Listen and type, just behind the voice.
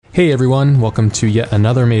Hey everyone, welcome to yet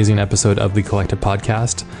another amazing episode of the Collective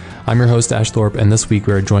Podcast. I'm your host, Ash Thorpe, and this week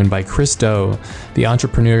we are joined by Chris Do, the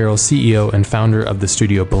entrepreneurial CEO and founder of the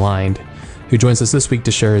studio Blind, who joins us this week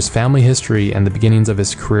to share his family history and the beginnings of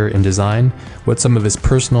his career in design, what some of his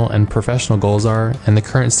personal and professional goals are, and the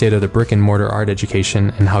current state of the brick and mortar art education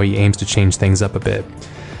and how he aims to change things up a bit.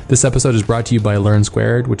 This episode is brought to you by Learn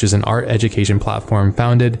Squared, which is an art education platform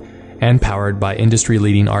founded and powered by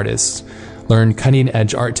industry-leading artists. Learn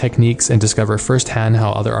cutting-edge art techniques and discover firsthand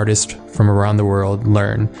how other artists from around the world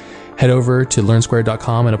learn. Head over to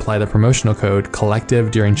learnsquared.com and apply the promotional code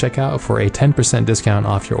COLLECTIVE during checkout for a 10% discount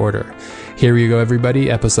off your order. Here you go,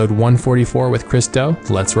 everybody. Episode 144 with Chris Do.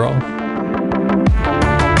 Let's roll.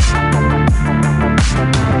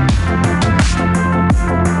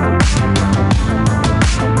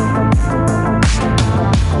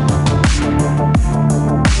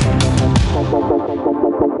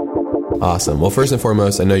 Awesome. Well, first and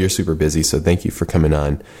foremost, I know you're super busy, so thank you for coming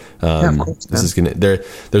on. Of course, this is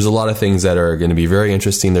there's a lot of things that are going to be very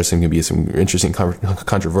interesting. There's going to be some interesting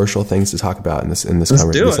controversial things to talk about in this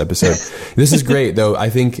episode. This is great, though. I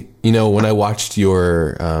think, when I watched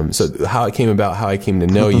your, so how it came about, how I came to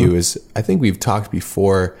know you is, I think we've talked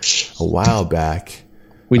before a while back.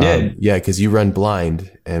 We did. Yeah, because you run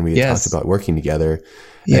Blind, and we talked about working together.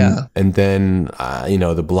 And then,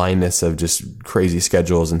 the blindness of just crazy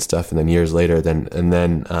schedules and stuff. And then years later,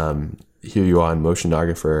 here you are,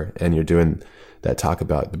 motionographer, and you're doing that talk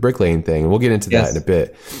about the bricklaying thing. And we'll get into that in a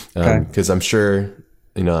bit. Cause I'm sure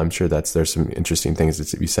there's some interesting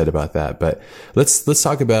things to be said about that, but let's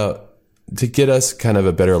talk about, to get us kind of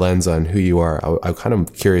a better lens on who you are. I'm kind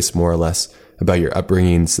of curious more or less about your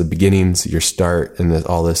upbringings, the beginnings, your start, and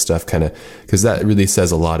all this stuff, kind of, because that really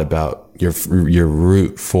says a lot about your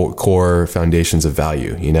root core foundations of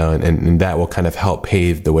value, and that will kind of help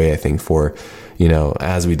pave the way, I think, for,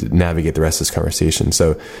 as we navigate the rest of this conversation.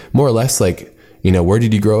 So more or less, like, where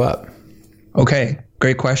did you grow up? Okay.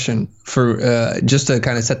 Great question. For just to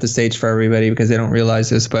kind of set the stage for everybody, because they don't realize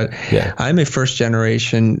this, but I'm a first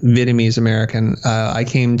generation Vietnamese American. I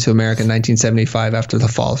came to America in 1975 after the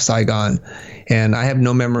fall of Saigon, and I have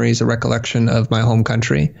no memories or recollection of my home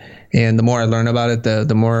country. And the more I learn about it,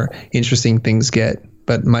 the more interesting things get.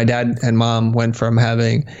 But my dad and mom went from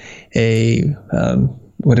having a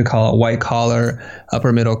white collar,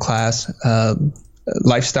 upper middle class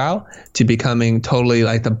lifestyle to becoming totally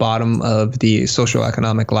like the bottom of the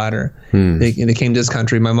socioeconomic ladder. They came to this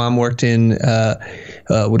country. My mom worked in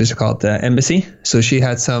the embassy, so she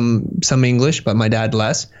had some English, but my dad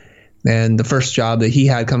less. And the first job that he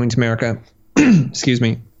had coming to America, excuse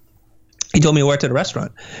me, he told me he worked at a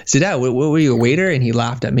restaurant. I said, Dad, were you a waiter? And he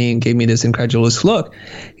laughed at me and gave me this incredulous look.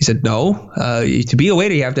 He said, no, to be a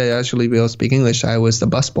waiter, you have to actually be able to speak English. I was the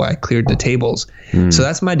busboy. I cleared the tables. So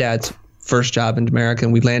that's my dad's first job in America.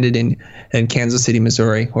 And we landed in Kansas City,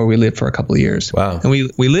 Missouri, where we lived for a couple of years. Wow. And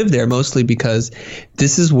we lived there mostly because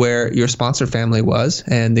this is where your sponsor family was.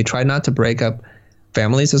 And they tried not to break up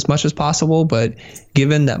families as much as possible. But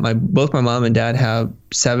given that both my mom and dad have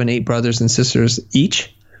 7-8 brothers and sisters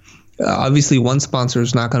each, obviously one sponsor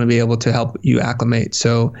is not going to be able to help you acclimate.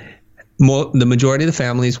 So the majority of the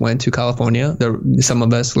families went to California. Some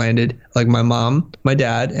of us landed, like my mom, my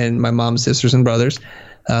dad, and my mom's sisters and brothers,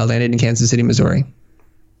 landed in Kansas City, Missouri.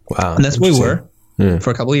 Wow. And that's where we were for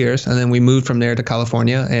a couple of years. And then we moved from there to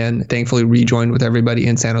California and thankfully rejoined with everybody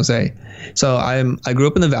in San Jose. So I grew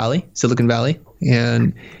up in the Valley, Silicon Valley,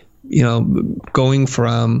 and, going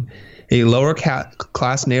from a lower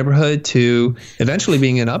class neighborhood to eventually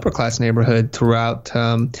being an upper class neighborhood throughout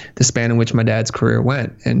the span in which my dad's career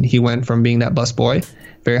went. And he went from being that busboy,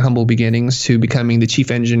 very humble beginnings, to becoming the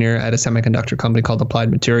chief engineer at a semiconductor company called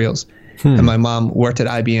Applied Materials. And my mom worked at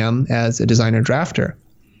IBM as a designer drafter.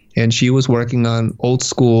 And she was working on old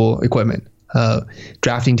school equipment,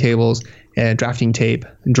 drafting tables and drafting tape,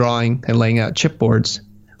 drawing and laying out chipboards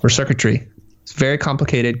or circuitry. It's very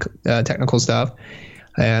complicated technical stuff.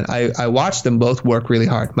 And I watched them both work really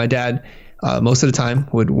hard. My dad, most of the time,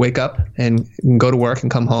 would wake up and go to work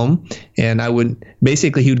and come home. And he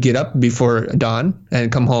would get up before dawn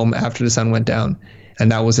and come home after the sun went down.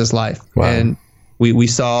 And that was his life. Wow. And we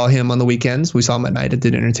saw him on the weekends. We saw him at night at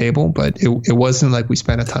the dinner table, but it wasn't like we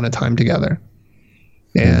spent a ton of time together.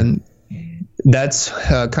 And that's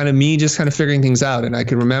kind of me just kind of figuring things out. And I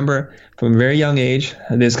can remember from a very young age,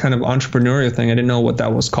 this kind of entrepreneurial thing. I didn't know what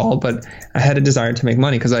that was called, but I had a desire to make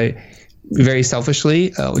money because I very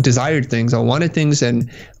selfishly desired things. I wanted things,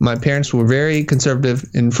 and my parents were very conservative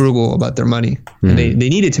and frugal about their money. And they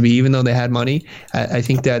needed to be, even though they had money. I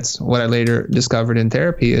think that's what I later discovered in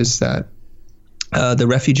therapy, is that the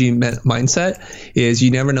refugee mindset is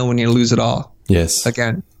you never know when you lose it all. Yes.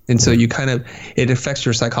 Again. And so you it affects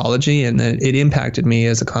your psychology, and then it impacted me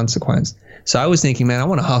as a consequence. So I was thinking, man, I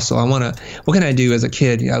want to hustle. What can I do as a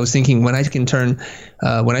kid? I was thinking when I turn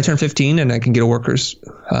 15 and I can get a worker's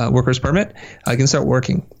permit, I can start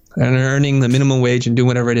working and earning the minimum wage and do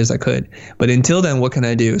whatever it is I could. But until then, what can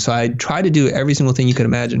I do? So I tried to do every single thing you could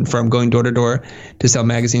imagine, from going door to door to sell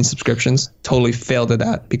magazine subscriptions. Totally failed at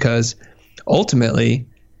that because ultimately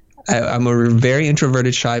I'm a very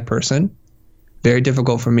introverted, shy person. Very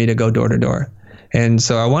difficult for me to go door to door. And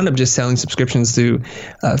so I wound up just selling subscriptions to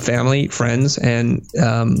family, friends, and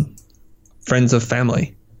friends of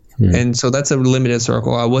family. And so that's a limited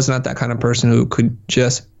circle. I was not that kind of person who could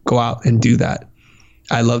just go out and do that.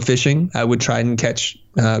 I love fishing. I would try and catch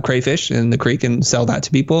crayfish in the creek and sell that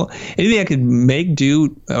to people. Anything I could make,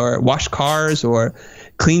 do, or wash cars or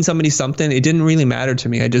clean somebody something, it didn't really matter to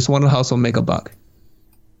me. I just wanted to hustle and make a buck.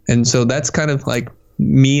 And so that's kind of like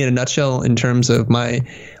me in a nutshell in terms of my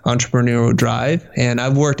entrepreneurial drive. And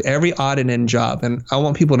I've worked every odd and end job. And I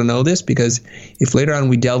want people to know this, because if later on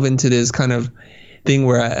we delve into this kind of thing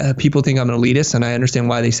where people think I'm an elitist, and I understand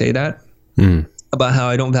why they say that, about how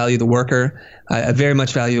I don't value the worker. I very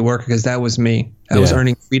much value the worker, because that was me. I was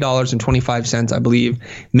earning $3.25, I believe,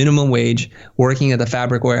 minimum wage, working at the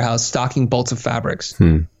fabric warehouse, stocking bolts of fabrics.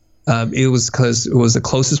 It was because it was the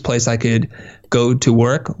closest place I could go to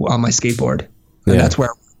work on my skateboard. And that's where.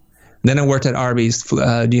 Then I worked at Arby's,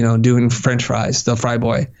 doing French fries, the fry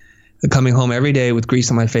boy, coming home every day with grease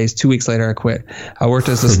on my face. 2 weeks later, I quit. I worked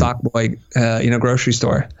as a stock boy in a grocery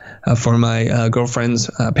store for my girlfriend's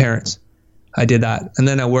parents. I did that. And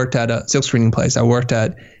then I worked at a silk screening place. I worked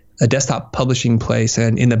at a desktop publishing place,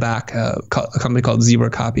 and in the back, a company called Zebra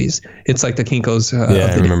Copies. It's like the Kinko's.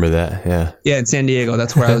 I remember that. Yeah. Yeah, in San Diego.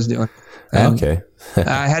 That's where I was doing. Okay.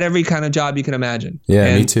 I had every kind of job you can imagine. Yeah,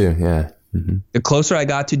 and me too. Yeah. The closer I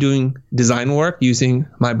got to doing design work, using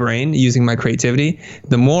my brain, using my creativity,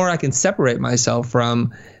 the more I can separate myself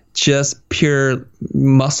from just pure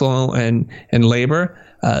muscle and labor.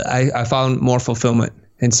 I found more fulfillment.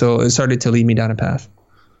 And so it started to lead me down a path.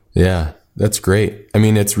 Yeah, that's great. I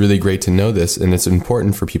mean, it's really great to know this, and it's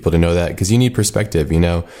important for people to know that, because you need perspective.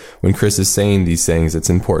 When Chris is saying these things,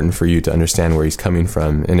 it's important for you to understand where he's coming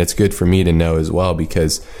from. And it's good for me to know as well,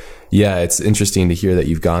 because it's interesting to hear that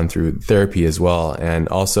you've gone through therapy as well. And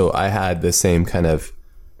also I had the same kind of,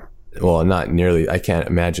 well, not nearly, I can't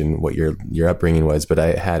imagine what your upbringing was, but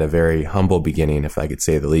I had a very humble beginning, if I could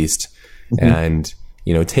say the least. And,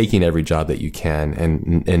 taking every job that you can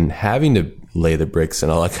and having to lay the bricks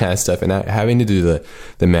and all that kind of stuff, and having to do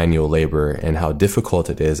the manual labor, and how difficult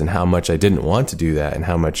it is, and how much I didn't want to do that, and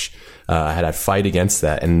how much I had to fight against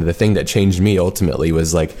that. And the thing that changed me ultimately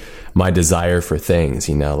was like my desire for things,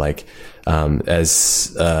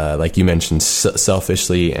 as like you mentioned,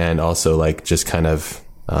 selfishly, and also like just kind of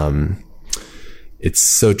it's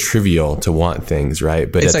so trivial to want things,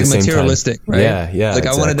 right? But it's at like the same materialistic, time, right? Yeah. Like exactly.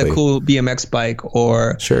 I wanted a cool BMX bike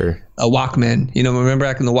or a Walkman. Remember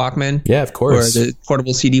back in the Walkman? Yeah, of course. Or the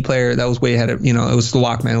portable CD player, that was way ahead of, it was the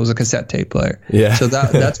Walkman. It was a cassette tape player. Yeah. So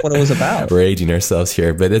that's what it was about. We're aging ourselves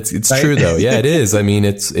here, but it's right? True though. Yeah, it is. I mean,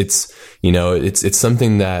 it's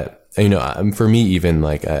something that, for me, even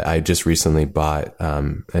like I just recently bought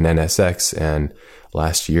an NSX, and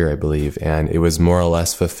last year, I believe, and it was more or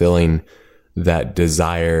less fulfilling that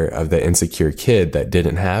desire of the insecure kid that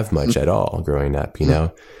didn't have much at all growing up,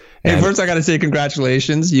 And first I got to say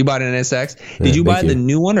congratulations. You bought an NSX. Did you buy the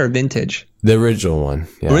new one or vintage? The original one.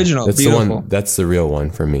 Yeah. Original. That's beautiful. the one. That's the real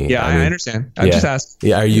one for me. Yeah, I understand. I just asked.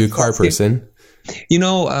 Yeah. Are you a car person?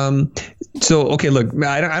 So, okay, look,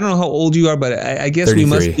 I don't know how old you are, but I guess 33. We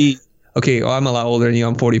must be. Okay. I'm a lot older than you.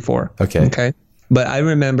 I'm 44. Okay. But I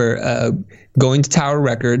remember going to Tower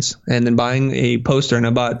Records and then buying a poster, and I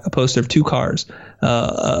bought a poster of two cars,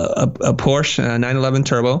 a Porsche 911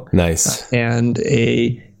 Turbo, nice, and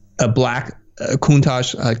a black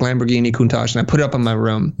Countach, like Lamborghini Countach, and I put it up in my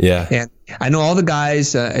room. Yeah, and I know all the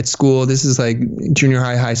guys at school. This is like junior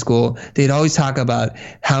high school. They'd always talk about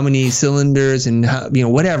how many cylinders and how,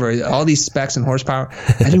 whatever, all these specs and horsepower.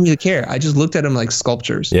 I didn't really care. I just looked at them like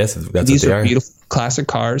sculptures. Yes, that's these what they are beautiful classic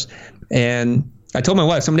cars, and I told my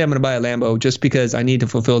wife someday I'm going to buy a Lambo just because I need to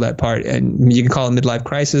fulfill that part. And you can call it midlife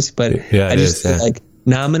crisis, but I just feel like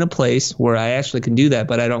now I'm in a place where I actually can do that,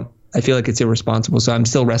 but I feel like it's irresponsible. So I'm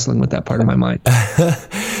still wrestling with that part of my mind.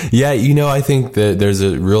 Yeah. I think that there's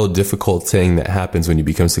a real difficult thing that happens when you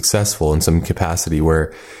become successful in some capacity,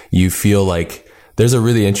 where you feel like There's a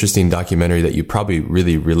really interesting documentary that you probably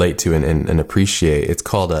really relate to and appreciate. It's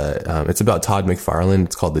called it's about Todd McFarlane.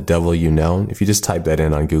 It's called The Devil You Know. If you just type that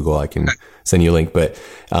in on Google, I can send you a link. But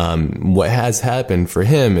what has happened for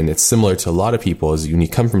him, and it's similar to a lot of people, is when you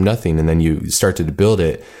come from nothing and then you start to build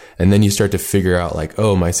it, and then you start to figure out like,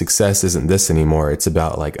 oh, my success isn't this anymore. It's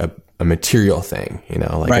about like a material thing, you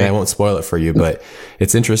know, like, and I won't spoil it for you, but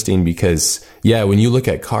it's interesting because, yeah, when you look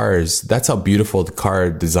at cars, that's how beautiful the car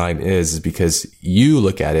design is because you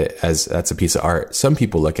look at it as that's a piece of art. Some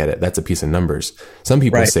people look at it, that's a piece of numbers. Some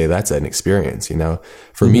people say that's an experience, you know.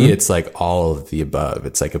 For me, it's like all of the above.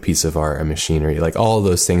 It's like a piece of art, a machinery, like all of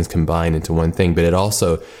those things combined into one thing, but it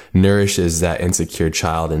also nourishes that insecure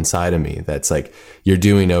child inside of me that's like, you're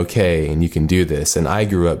doing okay and you can do this. And I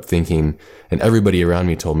grew up thinking, and everybody around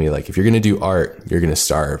me told me, like, if you're going to do art, you're going to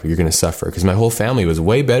starve, you're going to suffer. Because my whole family was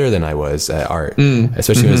way better than I was at art,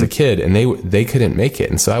 especially when I was a kid, and they couldn't make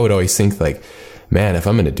it. And so I would always think like, man, if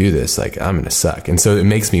I'm going to do this, like, I'm going to suck. And so it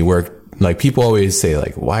makes me work. Like, people always say,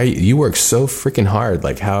 like, why you work so freaking hard?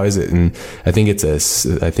 Like, how is it? And I think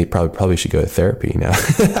I think probably should go to therapy now.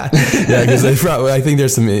 Yeah, because I think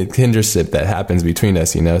there's some kinship that happens between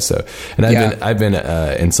us, you know? So, and I've been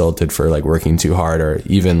insulted for like working too hard, or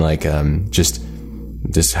even like,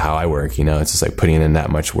 just how I work, you know, it's just like putting in that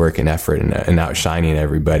much work and effort and outshining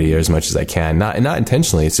everybody as much as I can. Not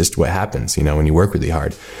intentionally. It's just what happens, you know, when you work really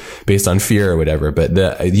hard based on fear or whatever. But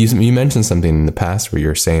you mentioned something in the past where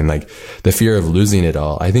you're saying like the fear of losing it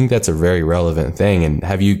all. I think that's a very relevant thing. And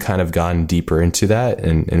have you kind of gone deeper into that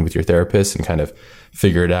and with your therapist and kind of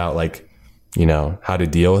figured out like, you know, how to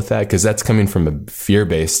deal with that? Because that's coming from a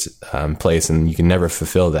fear-based place, and you can never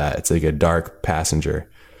fulfill that. It's like a dark passenger.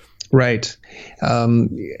 Right.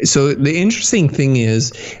 So the interesting thing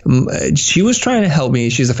is, she was trying to help me.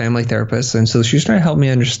 She's a family therapist. And so she was trying to help me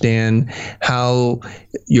understand how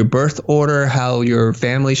your birth order, how your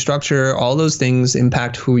family structure, all those things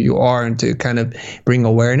impact who you are, and to kind of bring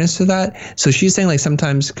awareness to that. So she's saying like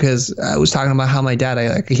sometimes, because I was talking about how my dad,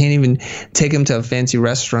 I can't even take him to a fancy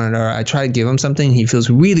restaurant, or I try to give him something. He feels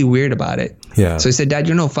really weird about it. Yeah. So I said, Dad,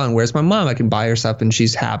 you're no fun. Where's my mom? I can buy her stuff and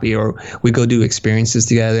she's happy, or we go do experiences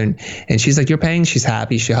together. And she's like, you're paying. She's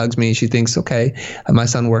happy. She hugs me. She thinks, okay, my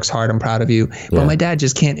son works hard. I'm proud of you. But my dad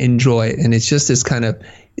just can't enjoy it. And it's just this kind of,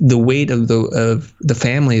 the weight of the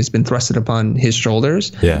family has been thrusted upon his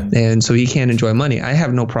shoulders. Yeah. And so he can't enjoy money. I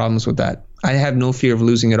have no problems with that. I have no fear of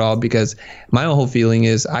losing it all, because my whole feeling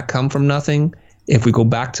is I come from nothing. If we go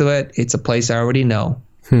back to it, it's a place I already know.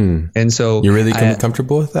 And so you're really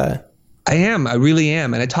comfortable with that? I am. I really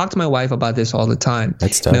am. And I talk to my wife about this all the time.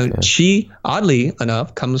 That's tough. Now, she, oddly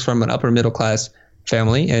enough, comes from an upper middle class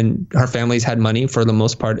family, and her family's had money for the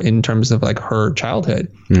most part in terms of like her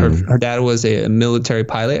childhood. Her dad was a military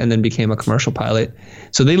pilot and then became a commercial pilot.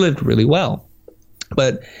 So they lived really well.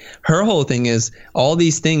 But her whole thing is all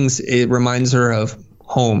these things, it reminds her of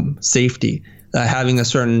home, safety, having a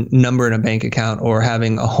certain number in a bank account, or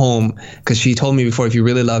having a home. Because she told me before, if you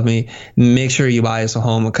really love me, make sure you buy us a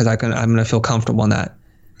home, because I'm going to feel comfortable in that.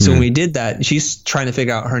 So when we did that, she's trying to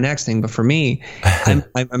figure out her next thing. But for me,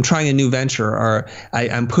 I'm trying a new venture, or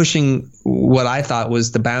I'm pushing what I thought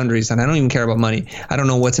was the boundaries, and I don't even care about money. I don't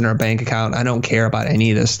know what's in our bank account. I don't care about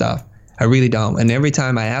any of this stuff. I really don't. And every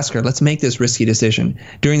time I ask her, let's make this risky decision.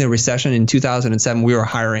 During the recession in 2007, we were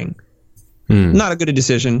hiring. Not a good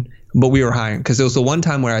decision, but we were hiring, because it was the one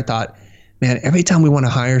time where I thought, man, every time we want to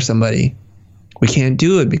hire somebody, we can't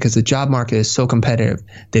do it because the job market is so competitive.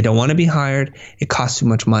 They don't want to be hired. It costs too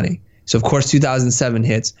much money. So of course, 2007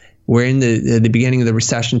 hits. We're in the beginning of the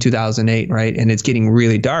recession, 2008, right? And it's getting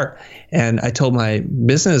really dark. And I told my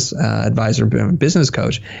business advisor, business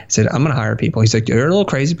coach, I said, I'm going to hire people. He's like, you're a little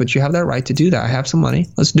crazy, but you have that right to do that. I have some money.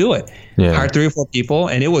 Let's do it. Yeah. Hired 3 or 4 people,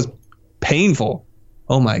 and it was painful.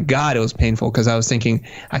 Oh my God, it was painful, because I was thinking,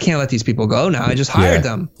 I can't let these people go now. I just hired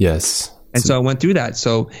them. Yes. And so I went through that.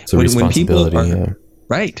 So when people are,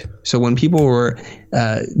 right. So when people were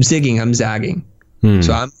zigging, I'm zagging.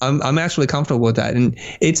 So I'm actually comfortable with that. And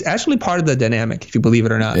it's actually part of the dynamic, if you believe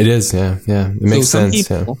it or not. It is. Yeah. Yeah. It makes sense.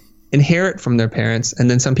 Some people inherit from their parents, and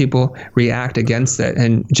then some people react against it,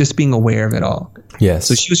 and just being aware of it all. Yes.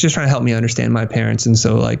 So she was just trying to help me understand my parents. And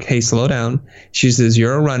so like, hey, slow down. She says,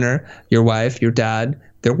 you're a runner, your wife, your dad,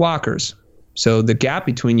 they're walkers. So the gap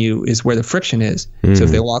between you is where the friction is. So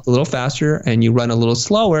if they walk a little faster and you run a little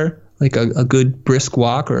slower, like a good brisk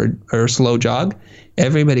walk or a slow jog,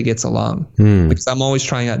 everybody gets along. Because I'm always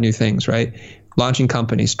trying out new things, right? Launching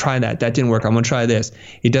companies, try that. That didn't work. I'm going to try this.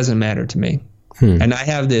 It doesn't matter to me. And I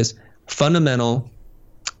have this fundamental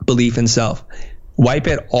belief in self. Wipe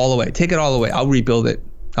it all away. Take it all away. I'll rebuild it.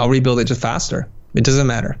 I'll rebuild it just faster. It doesn't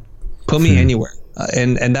matter. Put me anywhere.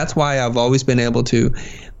 And that's why I've always been able to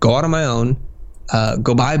go out on my own,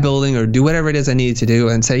 go buy a building or do whatever it is I needed to do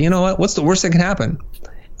and say, you know what, what's the worst that can happen?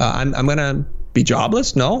 I'm going to be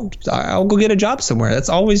jobless? No, I'll go get a job somewhere. That's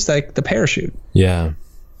always like the parachute. Yeah.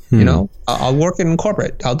 You know, I'll work in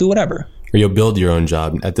corporate. I'll do whatever. Or you'll build your own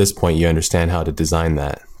job. At this point, you understand how to design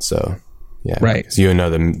that. So, yeah. Right. Because you know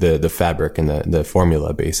the fabric and the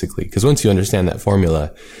formula, basically. Because once you understand that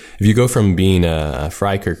formula, if you go from being a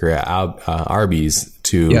fry cooker at Arby's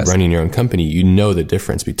to running your own company, you know the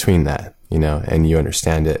difference between that, you know, and you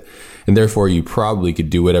understand it. And therefore, you probably could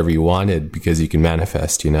do whatever you wanted because you can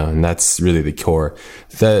manifest, you know, and that's really the core.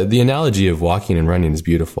 The analogy of walking and running is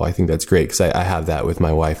beautiful. I think that's great because I have that with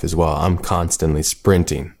my wife as well. I'm constantly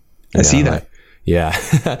sprinting. I see that. Yeah.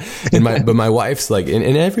 But my wife's like, and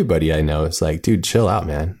everybody I know is like, dude, chill out,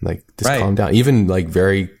 man. Like, just calm down. Even like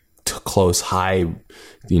very close, high,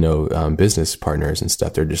 you know, business partners and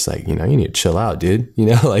stuff. They're just like, you know, you need to chill out, dude. You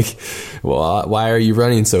know, like, well, why are you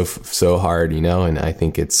running so hard? You know, and I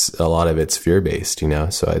think a lot of it's fear based. You know,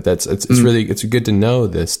 so it's really good to know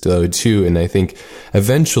this though too. And I think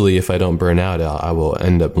eventually, if I don't burn out, I will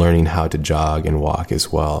end up learning how to jog and walk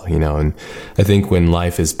as well. You know, and I think when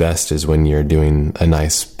life is best is when you're doing a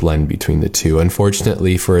nice blend between the two.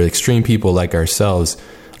 Unfortunately, for extreme people like ourselves,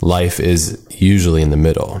 life is usually in the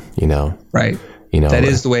middle. You know, right. You know, that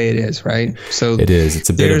is the way it is, right? So it is. It's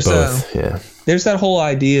a bit of both. Yeah. There's that whole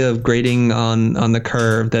idea of grading on the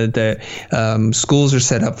curve that the schools are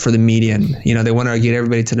set up for the median. You know, they want to get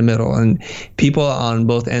everybody to the middle, and people on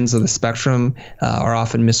both ends of the spectrum are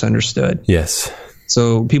often misunderstood. Yes.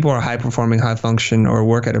 So people who are high performing, high function, or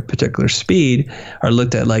work at a particular speed are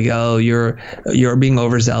looked at like, oh, you're being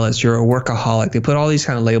overzealous. You're a workaholic. They put all these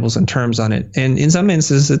kind of labels and terms on it. And in some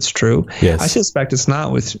instances, it's true. Yes. I suspect it's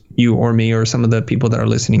not with you or me or some of the people that are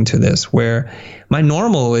listening to this, where my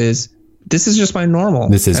normal is, this is just my normal.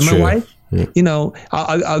 This is true. My wife, you know,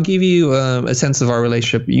 I'll give you a sense of our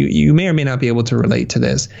relationship. You may or may not be able to relate to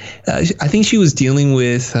this. I think she was dealing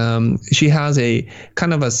with, she has a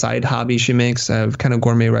kind of a side hobby she makes of kind of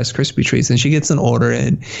gourmet Rice Krispie treats, and she gets an order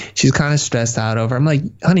and she's kind of stressed out over. I'm like,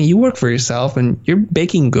 honey, you work for yourself and you're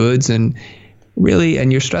baking goods and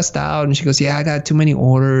you're stressed out. And she goes, yeah, I got too many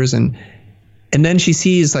orders. And then she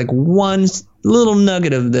sees like one little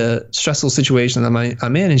nugget of the stressful situation that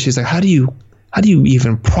I'm in. And she's like, how do you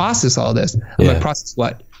even process all this? I'm like, process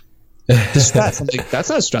what? The stress. I'm like, that's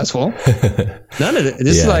not stressful. None of it.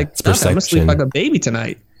 This is like, I'm going to sleep like a baby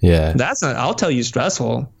tonight. Yeah. That's not, I'll tell you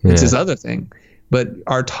stressful. It's this other thing. But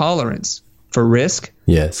our tolerance for risk,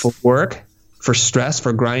 for work, for stress,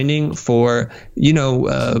 for grinding, for, you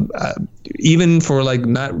know, even for like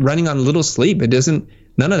not running on little sleep,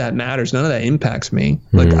 none of that matters. None of that impacts me.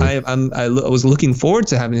 Like I was looking forward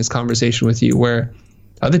to having this conversation with you where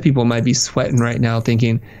other people might be sweating right now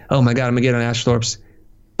thinking, oh my God, I'm gonna get on Ash Thorpe's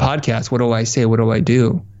podcast. What do I say? What do I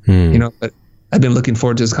do? You know, but I've been looking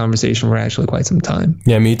forward to this conversation for actually quite some time.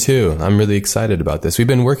 Yeah, me too. I'm really excited about this. We've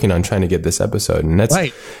been working on trying to get this episode, and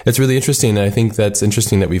it's really interesting. And I think that's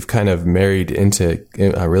interesting that we've kind of married into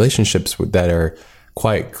relationships that are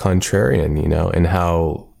quite contrarian, you know, and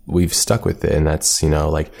how we've stuck with it. And that's, you know,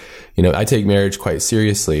 like, you know, I take marriage quite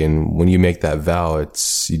seriously. And when you make that vow,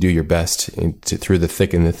 you do your best through the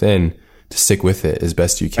thick and the thin to stick with it as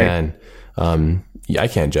best you can. I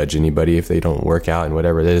can't judge anybody if they don't work out, and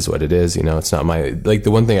whatever it is, what it is, you know, it's not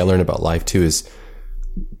the one thing I learned about life too is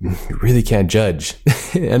you really can't judge.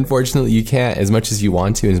 Unfortunately, you can't, as much as you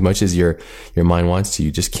want to, as much as your mind wants to,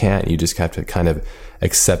 you just can't. You just have to kind of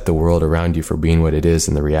accept the world around you for being what it is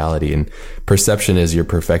and the reality. And perception is your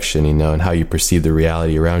perfection, you know, and how you perceive the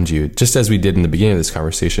reality around you. Just as we did in the beginning of this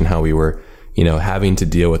conversation, how we were, you know, having to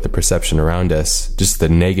deal with the perception around us, just the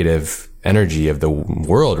negative energy of the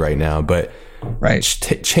world right now. But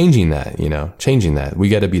changing that, we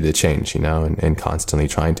got to be the change, you know, and constantly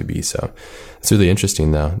trying to be. So it's really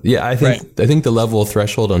interesting though. Yeah. I think the level of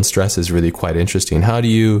threshold on stress is really quite interesting. How do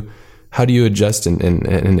you adjust and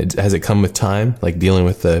has it come with time, like dealing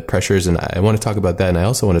with the pressures? And I want to talk about that. And I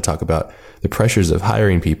also want to talk about the pressures of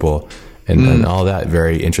hiring people and all that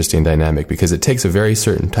very interesting dynamic, because it takes a very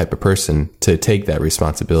certain type of person to take that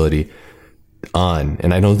responsibility on.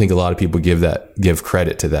 And I don't think a lot of people give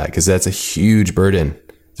credit to that, because that's a huge burden.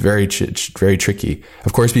 It's very, very tricky.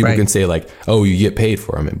 Of course, people can say like, oh, you get paid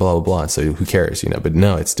for them and blah, blah, blah. So who cares, you know, but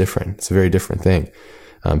no, it's different. It's a very different thing.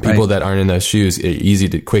 People that aren't in those shoes, easy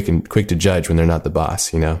to quick to judge when they're not the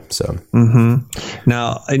boss, you know? So.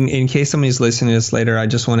 Now, in case somebody's listening to this later, I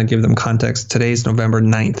just want to give them context. Today's November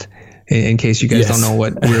 9th. in case you guys don't know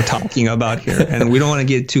what we're talking about here. And we don't want to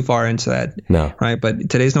get too far into that. No. Right. But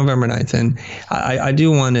today's November 9th. And I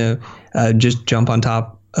do want to just jump on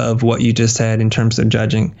top of what you just said in terms of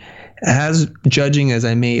judging. As judging as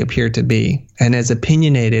I may appear to be, and as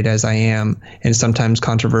opinionated as I am, and sometimes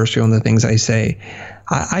controversial in the things I say,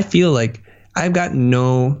 I feel like I've got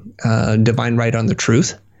no divine right on the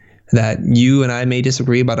truth. That you and I may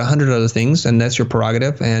disagree about 100 other things, and that's your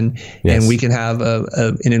prerogative, and we can have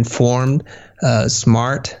an informed,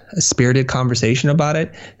 smart, spirited conversation about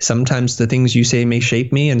it. Sometimes the things you say may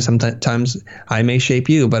shape me, and sometimes I may shape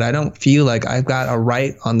you, but I don't feel like I've got a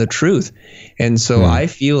right on the truth. And so I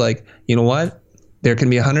feel like, you know what? There can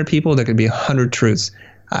be 100 people, there can be 100 truths.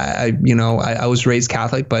 I was raised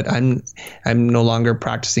Catholic, but I'm no longer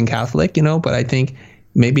practicing Catholic, but I think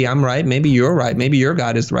maybe I'm right. Maybe you're right. Maybe your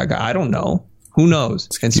God is the right God. I don't know. Who knows?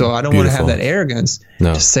 And so I don't want to have that arrogance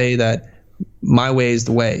to say that my way is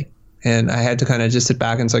the way. And I had to kind of just sit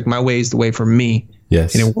back and it's like, my way is the way for me.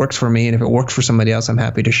 Yes. And it works for me. And if it works for somebody else, I'm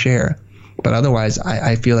happy to share. But otherwise,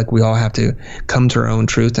 I feel like we all have to come to our own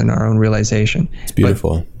truth and our own realization. It's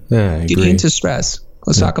beautiful. I agree. Getting into stress.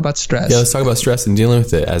 Let's talk about stress. Yeah, let's talk about stress and dealing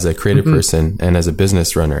with it as a creative person and as a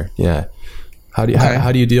business runner. Yeah. How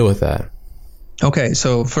do you deal with that? Okay,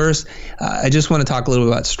 so first, I just want to talk a little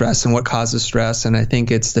bit about stress and what causes stress. And I think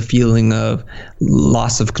it's the feeling of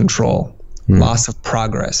loss of control, loss of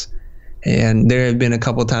progress. And there have been a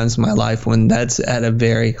couple of times in my life when that's at a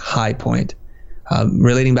very high point.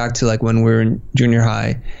 Relating back to like when we were in junior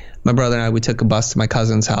high, my brother and I, we took a bus to my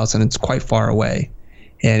cousin's house, and it's quite far away.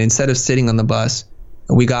 And instead of sitting on the bus,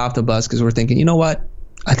 we got off the bus because we're thinking, you know what?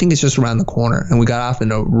 I think it's just around the corner. And we got off in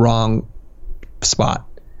the wrong spot.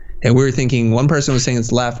 And we were thinking one person was saying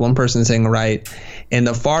it's left, one person saying right. And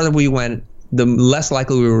the farther we went, the less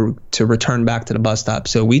likely we were to return back to the bus stop.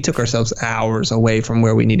 So we took ourselves hours away from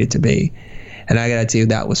where we needed to be. And I got to tell you,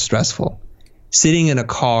 that was stressful. Sitting in a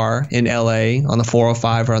car in LA on the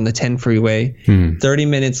 405 or on the 10 freeway, 30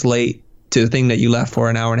 minutes late to the thing that you left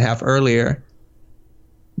for an hour and a half earlier,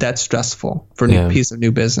 that's stressful for a piece of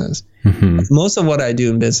new business. Most of what I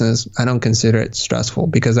do in business, I don't consider it stressful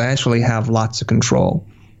because I actually have lots of control.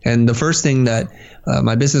 And the first thing that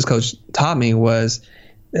my business coach taught me was,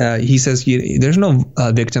 he says, there's no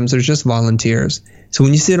victims, there's just volunteers. So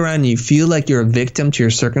when you sit around and you feel like you're a victim to your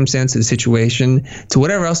circumstance, to the situation, to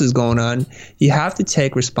whatever else is going on, you have to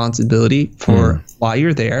take responsibility for why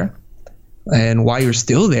you're there and why you're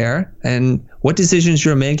still there and what decisions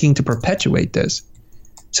you're making to perpetuate this.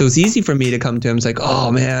 So it's easy for me to come to him. It's like, oh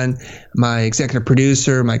man, my executive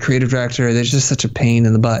producer, my creative director, there's just such a pain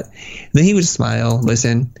in the butt. Then he would smile,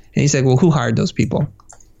 listen, and he's like, well, who hired those people?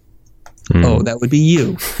 Oh, that would be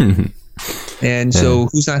you. And so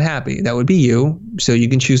who's not happy? That would be you. So you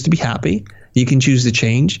can choose to be happy. You can choose to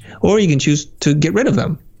change, or you can choose to get rid of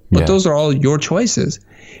them. But those are all your choices.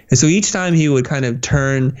 And so each time he would kind of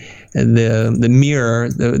turn the mirror,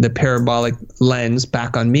 the parabolic lens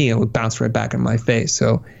back on me, it would bounce right back in my face.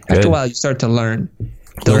 So after a while, you start to learn.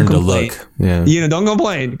 Don't complain. To look. Don't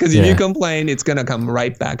complain, because if you complain, it's going to come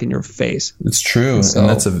right back in your face. It's true. And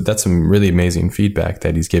that's some really amazing feedback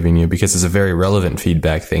that he's giving you, because it's a very relevant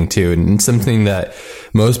feedback thing too. And something that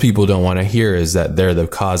most people don't want to hear is that they're the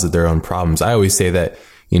cause of their own problems. I always say that,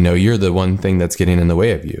 you're the one thing that's getting in the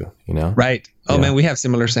way of you, Right. Oh man, we have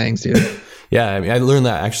similar sayings, dude. Yeah. I mean, I learned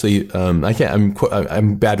that actually,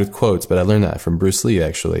 I'm bad with quotes, but I learned that from Bruce Lee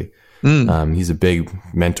actually. He's a big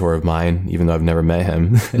mentor of mine, even though I've never met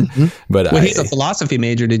him. But he's a philosophy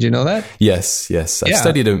major. Did you know that? Yes. I've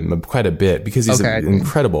studied him quite a bit because he's an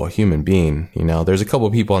incredible human being. There's a couple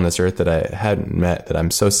of people on this earth that I hadn't met that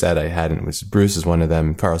I'm so sad I hadn't. Which Bruce is one of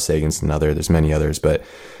them. Carl Sagan's another. There's many others, but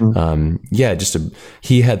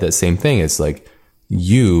he had that same thing. It's like,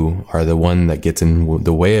 you are the one that gets in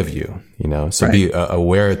the way of you, so be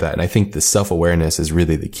aware of that. And I think the self-awareness is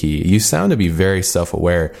really the key. You sound to be very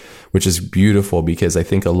self-aware, which is beautiful, because I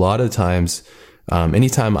think a lot of times,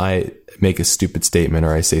 anytime I make a stupid statement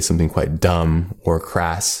or I say something quite dumb or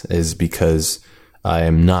crass is because I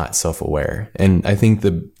am not self-aware. And I think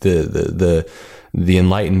the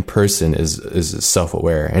enlightened person is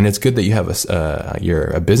self-aware, and it's good that you have you're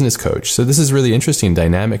a business coach. So this is really interesting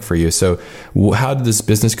dynamic for you. So how did this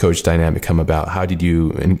business coach dynamic come about? How did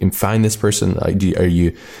you find this person?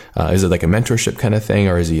 Is it like a mentorship kind of thing,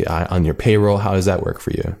 or is he on your payroll? How does that work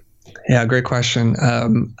for you? Yeah, great question.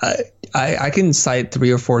 I can cite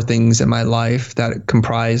 3 or 4 things in my life that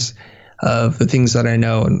comprise of the things that I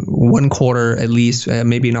know. And 1/4, at least,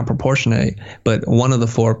 maybe not proportionate, but one of the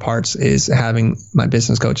 4 parts is having my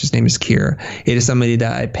business coach. His name is Kier. It is somebody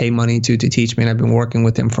that I pay money to teach me, and I've been working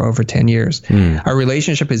with him for over 10 years. Our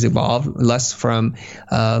relationship has evolved less from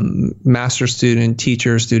master student,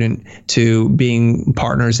 teacher student, to being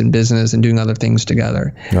partners in business and doing other things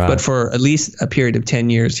together. Wow. But for at least a period of 10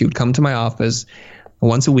 years, he would come to my office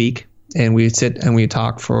once a week, and we would sit and we would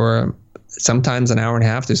talk for sometimes an hour and a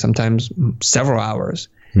half to sometimes several hours.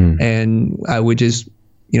 And I would just,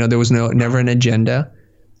 there was never an agenda.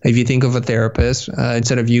 If you think of a therapist,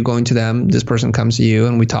 instead of you going to them, this person comes to you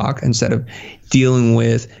and we talk. Instead of dealing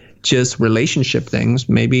with just relationship things,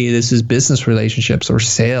 maybe this is business relationships or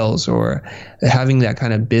sales or having that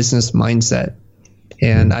kind of business mindset.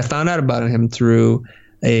 And I found out about him through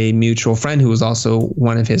a mutual friend who was also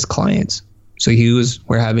one of his clients. So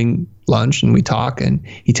we're having lunch and we talk, and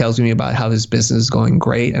he tells me about how his business is going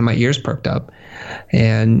great, and my ears perked up.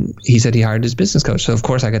 And he said he hired his business coach. So of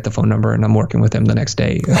course I get the phone number and I'm working with him the next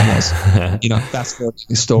day. Almost, that's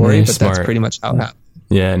the story, but smart. That's pretty much how it happened.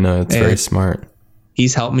 Yeah, no, it's very smart.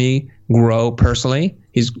 He's helped me grow personally.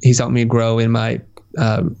 He's helped me grow in my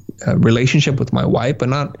relationship with my wife, but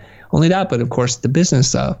not only that, but of course the business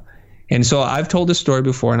stuff. And so I've told this story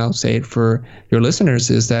before, and I'll say it for your listeners,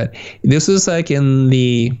 is that this was like in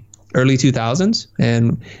the early 2000s,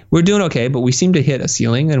 and we're doing okay, but we seem to hit a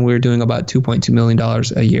ceiling, and we're doing about $2.2 million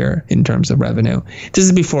a year in terms of revenue. This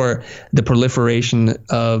is before the proliferation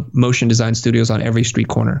of motion design studios on every street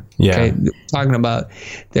corner. Yeah. Okay? Talking about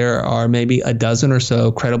there are maybe a dozen or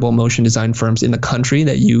so credible motion design firms in the country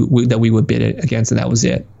that we would bid against, and that was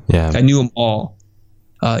it. Yeah. I knew them all.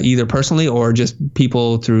 Either personally or just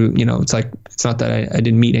people through, it's not that I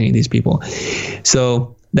didn't meet any of these people.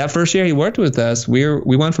 So that first year he worked with us, we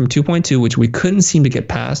went from 2.2, which we couldn't seem to get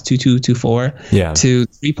past 2.4 to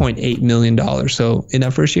 $3.8 million. So in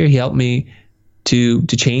that first year, he helped me to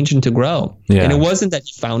change and to grow. Yeah. And it wasn't that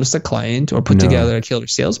he found us a client or put together a killer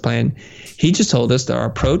sales plan. He just told us that our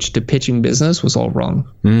approach to pitching business was all wrong.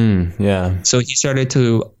 Yeah. So he started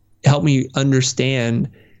to help me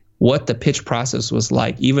understand what the pitch process was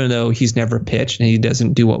like, even though he's never pitched and he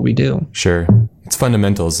doesn't do what we do. Sure. It's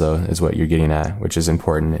fundamentals, though, is what you're getting at, which is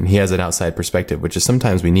important. And he has an outside perspective, which is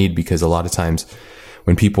sometimes we need, because a lot of times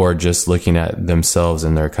when people are just looking at themselves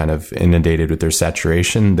and they're kind of inundated with their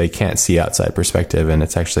saturation, they can't see outside perspective. And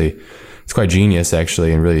it's quite genius,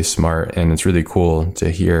 actually, and really smart. And it's really cool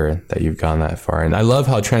to hear that you've gone that far. And I love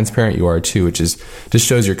how transparent you are, too, which just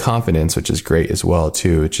shows your confidence, which is great as well,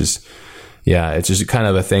 too, which is... Yeah, it's just kind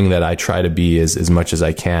of a thing that I try to be as much as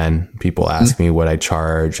I can. People ask me what I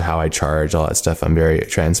charge, how I charge, all that stuff. I'm very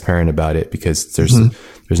transparent about it because there's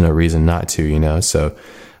no reason not to, So,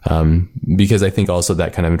 because I think also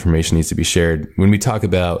that kind of information needs to be shared. When we talk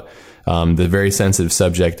about the very sensitive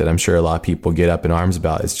subject that I'm sure a lot of people get up in arms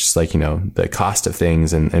about, it's just like, the cost of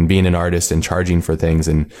things and being an artist and charging for things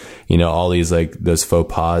and, all these like those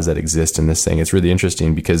faux pas that exist in this thing. It's really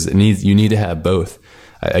interesting because you need to have both.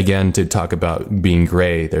 Again, to talk about being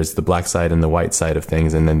gray, there's the black side and the white side of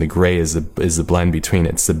things, and then the gray is the blend between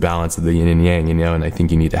it. It's the balance of the yin and yang, and I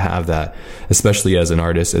think you need to have that, especially as an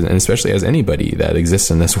artist, and especially as anybody that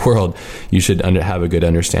exists in this world. You should have a good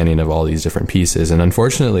understanding of all these different pieces, and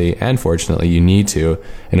unfortunately and fortunately, you need to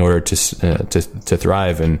in order to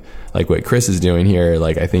thrive. And like what Chris is doing here,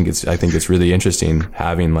 like I think it's really interesting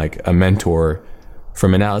having like a mentor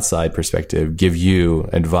from an outside perspective, give you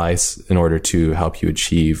advice in order to help you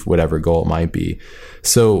achieve whatever goal it might be.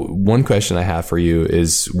 So one question I have for you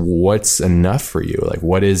is, what's enough for you? Like,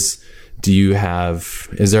 is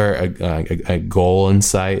there a goal in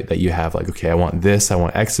sight that you have? Like, okay, I want this, I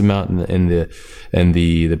want X amount in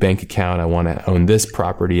the bank account. I want to own this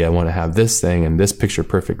property. I want to have this thing and this picture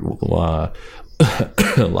perfect,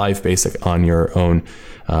 life basic on your own,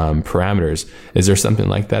 parameters. Is there something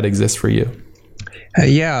like that exists for you?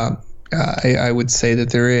 I would say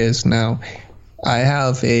that there is. Now, I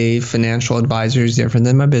have a financial advisor who's different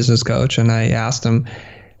than my business coach, and I asked him,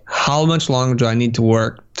 how much longer do I need to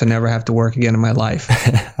work to never have to work again in my life?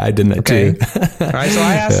 I did that too. All right, so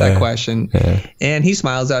I asked that question, and he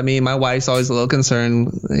smiles at me. My wife's always a little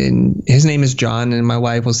concerned, and his name is John, and my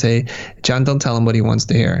wife will say, John, don't tell him what he wants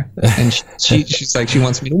to hear. And she's like, she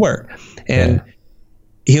wants me to work. And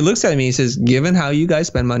he looks at me, he says, given how you guys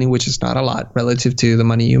spend money, which is not a lot relative to the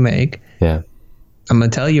money you make, I'm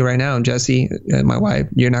going to tell you right now, Jesse, my wife,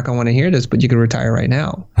 you're not going to want to hear this, but you can retire right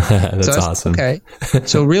now. That's awesome. Okay.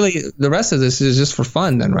 So really, the rest of this is just for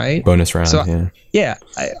fun then, right? Bonus round, so,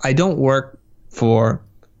 I don't work for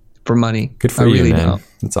money. Good for you, man.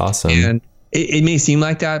 That's awesome. And it may seem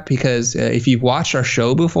like that because if you've watched our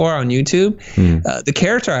show before on YouTube, the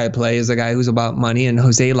character I play is a guy who's about money, and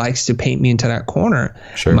Jose likes to paint me into that corner,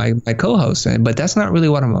 my co-host. But that's not really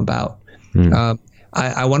what I'm about.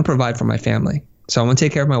 I want to provide for my family. So I want to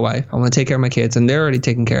take care of my wife. I want to take care of my kids, and they're already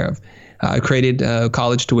taken care of. I created a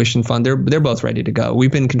college tuition fund. They're both ready to go.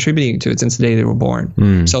 We've been contributing to it since the day they were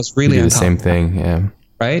born. So it's really the same thing. Yeah.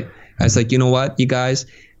 Right. I was like, you know what, you guys,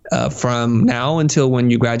 from now until when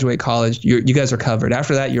you graduate college, you guys are covered.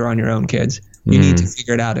 After that, you're on your own, kids. You need to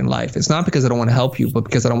figure it out in life. It's not because I don't want to help you, but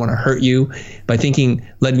because I don't want to hurt you by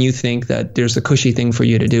letting you think that there's a cushy thing for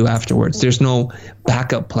you to do afterwards. There's no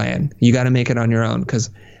backup plan. You got to make it on your own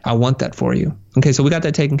because I want that for you. Okay, so we got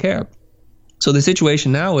that taken care of. So the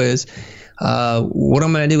situation now is what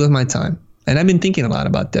I'm going to do with my time. And I've been thinking a lot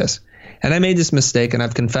about this. And I made this mistake, and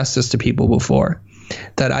I've confessed this to people before,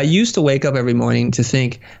 that I used to wake up every morning to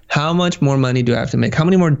think, how much more money do I have to make? How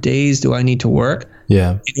many more days do I need to work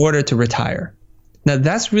in order to retire? Now,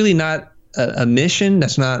 that's really not a mission.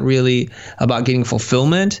 That's not really about getting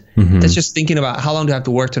fulfillment. That's just thinking about how long do I have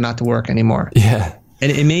to work to not to work anymore. Yeah.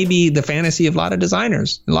 And it may be the fantasy of a lot of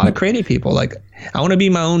designers, a lot of creative people. Like, I want to be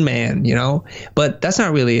my own man, but that's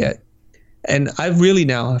not really it. And I've really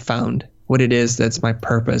now found what it is that's my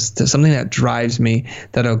purpose, something that drives me,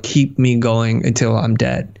 that'll keep me going until I'm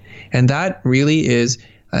dead. And that really is,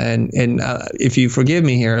 and if you forgive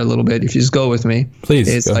me here a little bit, if you just go with me, please.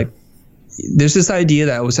 It's like, there's this idea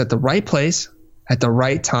that I was at the right place at the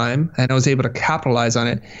right time, and I was able to capitalize on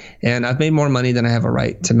it. And I've made more money than I have a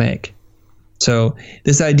right to make. So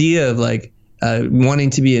this idea of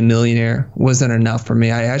wanting to be a millionaire wasn't enough for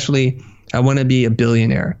me. I want to be a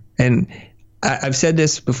billionaire. And I've said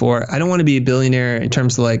this before. I don't want to be a billionaire in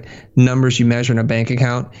terms of numbers you measure in a bank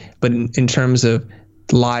account, but in terms of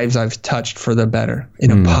lives I've touched for the better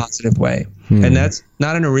in a positive way. And that's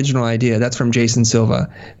not an original idea. That's from Jason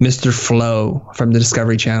Silva, Mr. Flow from the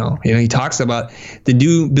Discovery Channel. He talks about the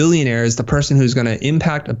new billionaire is the person who's going to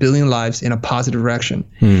impact 1 billion lives in a positive direction.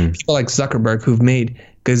 People like Zuckerberg who've made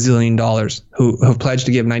gazillion dollars, who have pledged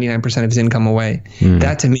to give 99% of his income away.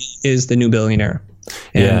 That to me is the new billionaire.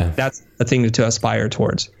 And that's a thing to aspire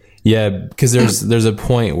towards. Yeah, because there's a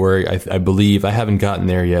point where I believe, I haven't gotten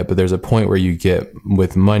there yet, but there's a point where you get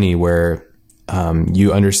with money where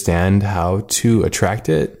you understand how to attract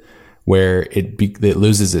it, where it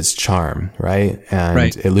loses its charm, right?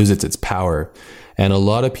 And it loses its power. And a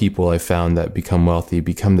lot of people I found that become wealthy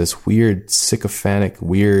become this weird, sycophantic,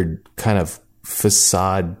 weird kind of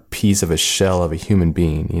facade piece of a shell of a human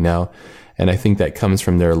being, And I think that comes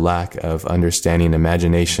from their lack of understanding,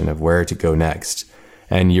 imagination of where to go next.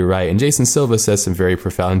 And you're right. And Jason Silva says some very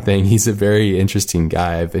profound thing. He's a very interesting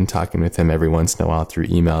guy. I've been talking with him every once in a while through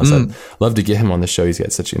emails. I'd love to get him on the show. He's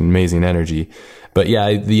got such an amazing energy. But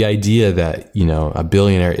yeah, the idea that, a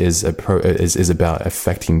billionaire is about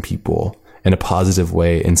affecting people in a positive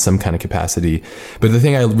way in some kind of capacity. But the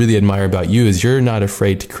thing I really admire about you is you're not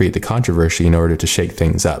afraid to create the controversy in order to shake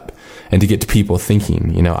things up and to get to people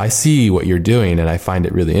thinking. I see what you're doing and I find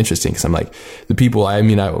it really interesting because I'm like, the people,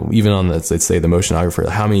 even on let's say the Motionographer,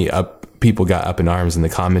 how many people got up in arms in the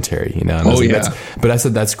commentary, And but I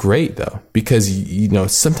said, that's great though, because,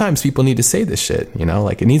 sometimes people need to say this shit,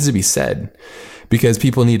 it needs to be said. Because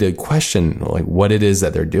people need to question what it is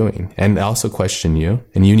that they're doing, and also question you,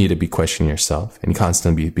 and you need to be questioning yourself and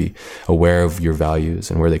constantly be aware of your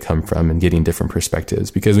values and where they come from and getting different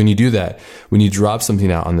perspectives. Because when you do that, when you drop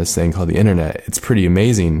something out on this thing called the internet, it's pretty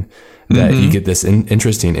amazing that you get this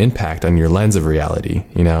interesting impact on your lens of reality,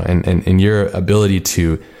 and your ability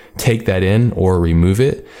to take that in or remove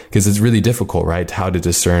it, because it's really difficult, right? How to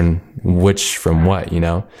discern which from what,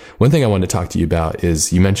 One thing I wanted to talk to you about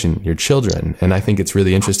is you mentioned your children. And I think it's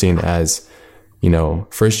really interesting as,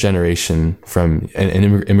 first generation from an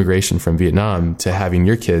immigration from Vietnam to having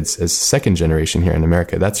your kids as second generation here in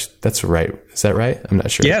America. That's right. Is that right? I'm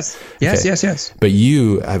not sure. Yes. Yes. But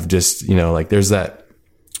you have just, there's that,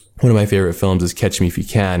 one of my favorite films is Catch Me If You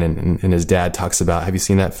Can. And his dad talks about, have you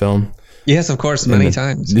seen that film? Yes, of course, many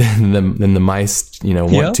times. And the mice,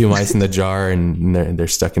 two mice in the jar, and they're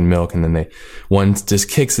stuck in milk, and then one just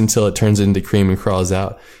kicks until it turns into cream and crawls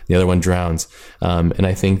out. The other one drowns. And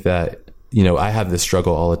I think that, I have this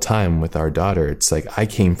struggle all the time with our daughter. It's like I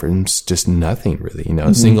came from just nothing really,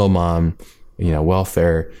 single mom,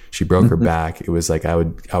 welfare. She broke her back. It was like I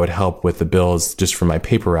would help with the bills just for my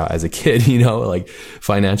paper route as a kid, like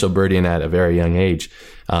financial burden at a very young age.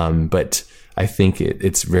 But I think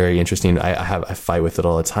it's very interesting. I fight with it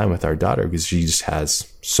all the time with our daughter because she just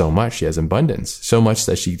has so much. She has abundance, so much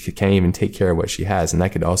that she can't even take care of what she has. And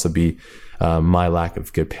that could also be my lack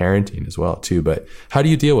of good parenting as well too. But how do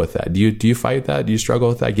you deal with that? Do you fight that? Do you struggle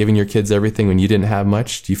with that? Giving your kids everything when you didn't have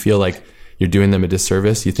much? Do you feel like you're doing them a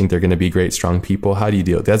disservice? You think they're going to be great, strong people? How do you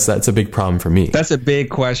deal with that? That's a big problem for me. That's a big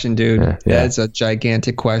question, dude. Yeah. That's a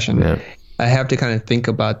gigantic question. Yeah. I have to kind of think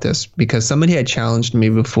about this because somebody had challenged me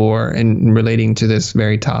before in relating to this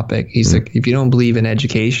very topic. He's like, if you don't believe in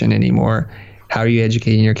education anymore, how are you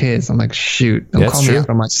educating your kids? I'm like, shoot, don't call me out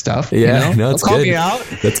on my stuff. Yeah, you know? No, it's don't call good. me out.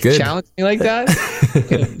 That's good. Challenge me like that.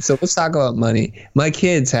 Okay, so let's talk about money. My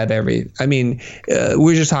kids had we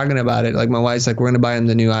were just talking about it. Like my wife's like, we're going to buy him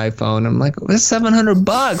the new iPhone. I'm like, that's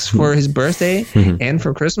 $700 for his birthday and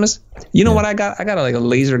for Christmas. You know what I got? I got like a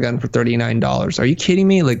laser gun for $39. Are you kidding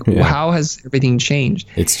me? Like, how has everything changed?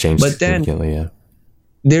 It's changed significantly, yeah.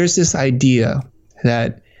 There's this idea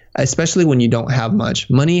that, especially when you don't have much,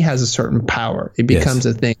 money has a certain power. It becomes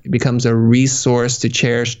a thing. It becomes a resource to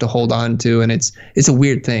cherish, to hold on to, and it's a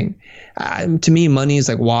weird thing. To me, money is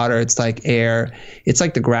like water. It's like air. It's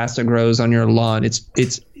like the grass that grows on your lawn.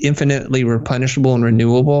 It's infinitely replenishable and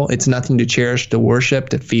renewable. It's nothing to cherish, to worship,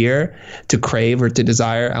 to fear, to crave, or to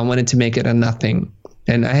desire. I wanted to make it a nothing.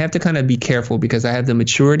 And I have to kind of be careful because I have the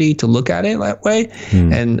maturity to look at it that way.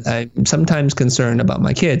 And I'm sometimes concerned about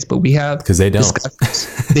my kids, but we have because they don't.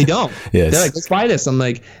 They don't. Yes. They're like, let's buy this. I'm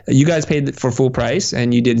like, you guys paid for full price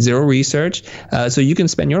and you did zero research, so you can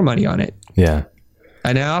spend your money on it. Yeah.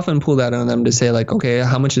 And I often pull that on them to say like, okay,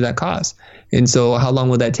 how much did that cost? And so how long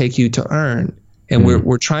will that take you to earn? And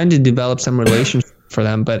we're trying to develop some relationship for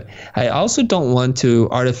them, but I also don't want to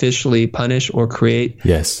artificially punish or create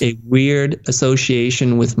a weird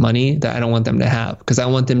association with money that I don't want them to have, because I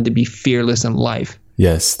want them to be fearless in life.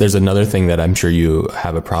 Yes. There's another thing that I'm sure you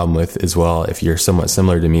have a problem with as well, if you're somewhat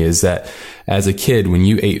similar to me, is that as a kid, when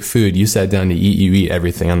you ate food, you sat down to eat, you eat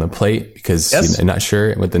everything on the plate because you're not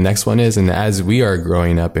sure what the next one is. And as we are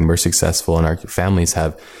growing up and we're successful and our families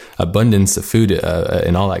have abundance of food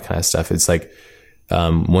and all that kind of stuff, it's like,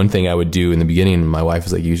 one thing I would do in the beginning, my wife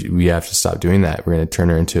was like, we have to stop doing that. We're going to turn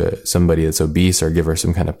her into somebody that's obese or give her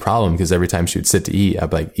some kind of problem. Because every time she would sit to eat,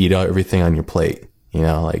 I'd like, eat everything on your plate,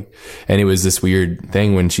 and it was this weird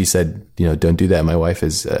thing when she said, don't do that. My wife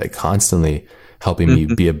is constantly helping me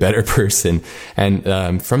be a better person.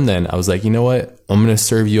 And, from then I was like, you know what? I'm going to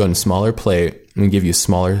serve you on a smaller plate. I'm going to give you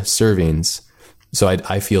smaller servings. So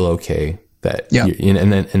I feel okay.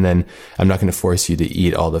 And then I'm not going to force you to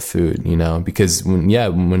eat all the food, because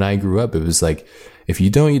when I grew up, it was like, if you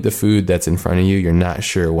don't eat the food that's in front of you, you're not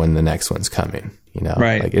sure when the next one's coming,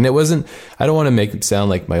 Right. And it wasn't, I don't want to make it sound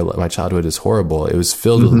like my childhood is horrible. It was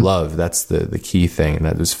filled with love. That's the key thing. And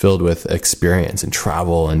that was filled with experience and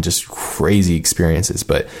travel and just crazy experiences.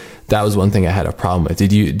 But that was one thing I had a problem with.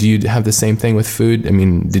 Do you have the same thing with food? I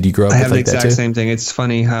mean, did you grow up with like that too? I have the exact same thing. It's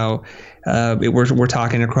funny how we're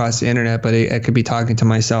talking across the internet, but I could be talking to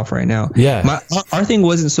myself right now. Yeah. Our thing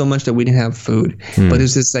wasn't so much that we didn't have food, but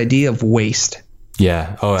there's this idea of waste.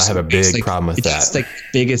 Yeah. Oh, I have a big problem with that. It's just like the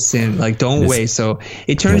biggest sin. Like, don't waste. So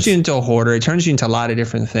it turns you into a hoarder. It turns you into a lot of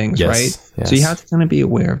different things, right? Yes. So you have to kind of be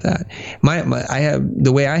aware of that.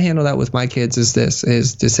 The way I handle that with my kids is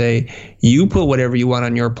to say, you put whatever you want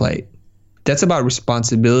on your plate. That's about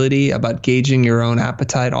responsibility, about gauging your own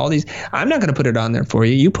appetite, all these. I'm not going to put it on there for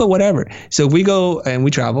you. You put whatever. So if we go and we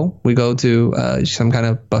travel, we go to some kind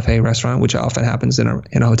of buffet restaurant, which often happens in a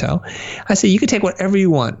hotel. I say, you can take whatever you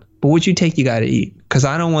want, but what you take, you got to eat. Because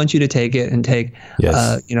I don't want you to take it and take,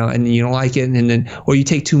 and you don't like it, and then, or you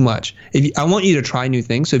take too much. I want you to try new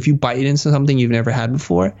things. So if you bite into something you've never had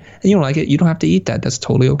before and you don't like it, you don't have to eat that. That's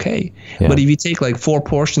totally okay. Yeah. But if you take like 4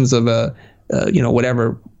 portions of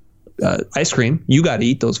whatever, ice cream, you got to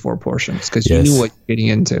eat those 4 portions because you knew what you're getting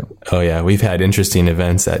into. Oh yeah, we've had interesting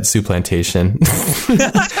events at Soup Plantation. You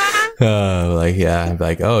have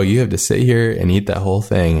to sit here and eat that whole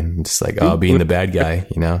thing, and just like, being the bad guy,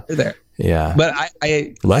 You're there. Yeah, but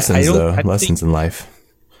lessons in life.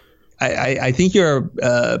 I think you're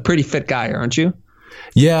a pretty fit guy, aren't you?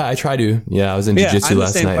 Yeah, I try to. Yeah, I was in jiu-jitsu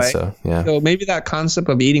last night, so yeah. So maybe that concept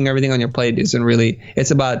of eating everything on your plate isn't really.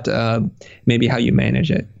 It's about maybe how you manage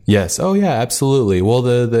it. Yes. Oh yeah, absolutely. Well,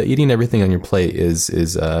 the eating everything on your plate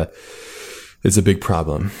is a big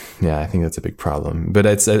problem. Yeah, I think that's a big problem. But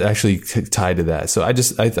it's actually tied to that. So I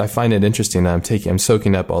find it interesting. I'm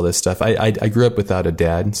soaking up all this stuff. I grew up without a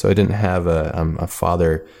dad, so I didn't have a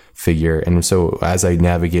father figure, and so as I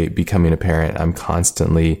navigate becoming a parent, I'm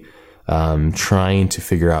constantly trying to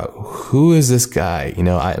figure out who is this guy.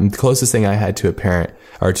 The closest thing I had to a parent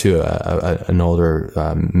or to an older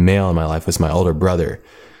male in my life was my older brother,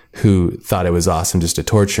 who thought it was awesome just to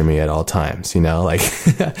torture me at all times, he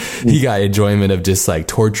got enjoyment of just like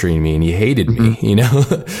torturing me, and he hated me,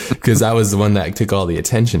 because I was the one that took all the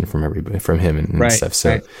attention from him and stuff.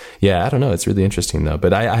 So yeah, I don't know. It's really interesting though.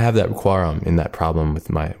 But I have that quarrel in that problem with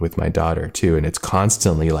my daughter too. And it's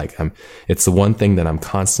constantly like, it's the one thing that I'm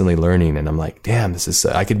constantly learning. And I'm like, damn,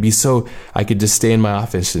 I could just stay in my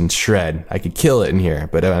office and shred. I could kill it in here.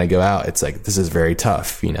 But when I go out, it's like, this is very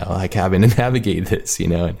tough, like having to navigate this,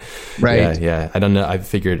 and, right. Yeah. I don't know. I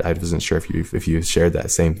figured, I wasn't sure if you shared that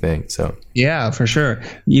same thing. So yeah, for sure.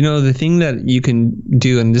 The thing that you can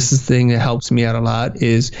do, and this is the thing that helps me out a lot,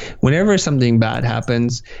 is whenever something bad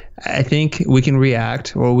happens, I think we can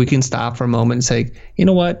react, or we can stop for a moment and say, you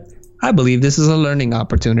know what? I believe this is a learning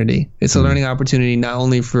opportunity. It's a learning opportunity, not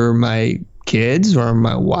only for my kids or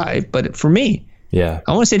my wife, but for me. Yeah.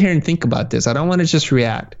 I want to sit here and think about this. I don't want to just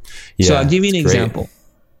react. Yeah, so I'll give you an example.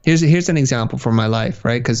 Here's an example from my life,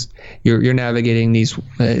 right? Because you're navigating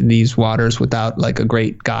these waters without like a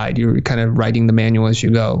great guide. You're kind of writing the manual as you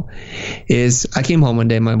go. I came home one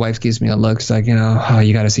day, my wife gives me a look. It's like, oh,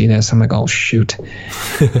 you got to see this. I'm like, oh shoot,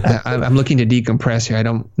 I'm looking to decompress here.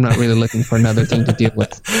 I'm not really looking for another thing to deal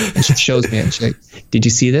with. And she shows me it. She's like, did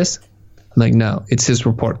you see this? I'm like, no, it's his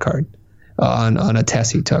report card on a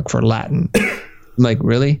test he took for Latin. I'm like,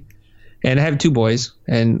 really? And I have 2 boys,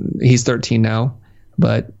 and he's 13 now.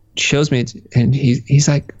 But shows me, and he's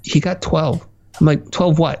like, he got 12. I'm like,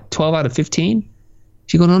 12 what? 12 out of 15?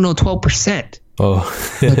 She goes, no, 12%.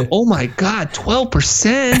 Oh, I'm like, oh my God,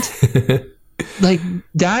 12%. Like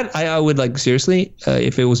that, I would like, seriously,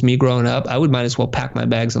 if it was me growing up, I would might as well pack my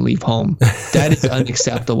bags and leave home. That is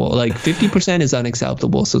unacceptable. Like 50% is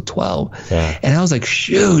unacceptable. So 12. Yeah. And I was like,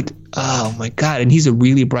 shoot. Oh my God. And he's a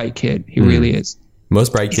really bright kid. He really is.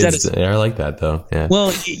 Most bright kids are like that, though. Yeah.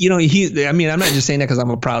 Well, I'm not just saying that because I'm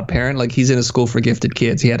a proud parent. Like, he's in a school for gifted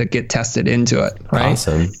kids. He had to get tested into it, right?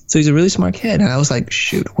 Awesome. So he's a really smart kid. And I was like,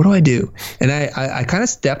 shoot, what do I do? And I kind of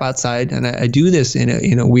step outside, and I do this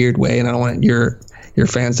in a weird way. And I don't want your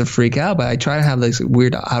fans to freak out, but I try to have this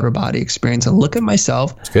weird outer body experience and look at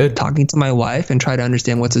myself, talking to my wife, and try to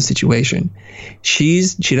understand what's the situation. She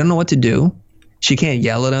doesn't know what to do. She can't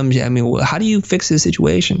yell at him. I mean, how do you fix this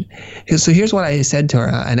situation? So here's what I said to her,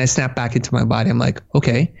 and I snapped back into my body. I'm like,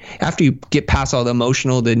 okay, after you get past all the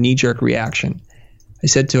emotional, the knee-jerk reaction, I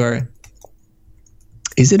said to her,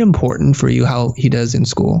 is it important for you how he does in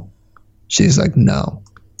school? She's like, no.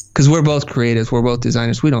 Because we're both creatives. We're both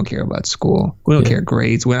designers. We don't care about school. We don't care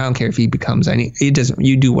grades. I don't care if he becomes any. It doesn't.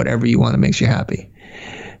 You do whatever you want that makes you happy.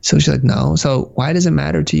 So she's like, no. So why does it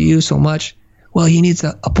matter to you so much? Well, he needs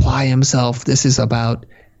to apply himself. This is about.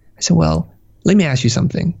 I said, well, let me ask you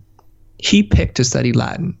something. He picked to study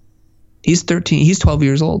Latin. He's 13. He's 12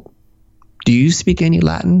 years old. Do you speak any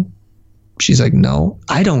Latin? She's like, no,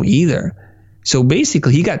 I don't either. So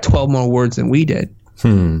basically, he got 12 more words than we did.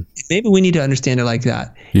 Maybe we need to understand it like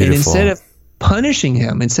that. Beautiful. And instead of punishing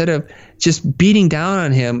him, instead of just beating down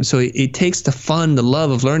on him, so it takes the fun, the love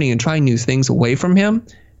of learning and trying new things away from him,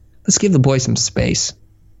 let's give the boy some space.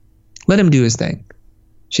 Let him do his thing.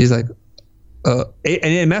 She's like, and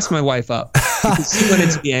it messed my wife up. Because she wanted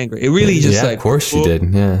to be angry. It really just of course she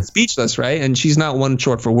did. Yeah. Speechless, right? And she's not one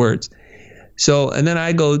short for words. So, and then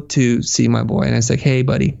I go to see my boy, and I was like, hey,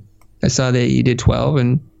 buddy, I saw that you did 12,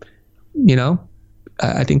 and,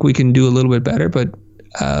 I think we can do a little bit better, but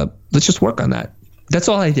let's just work on that. That's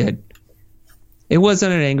all I did. It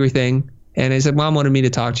wasn't an angry thing. And I said, Mom wanted me to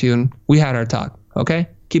talk to you, and we had our talk. Okay?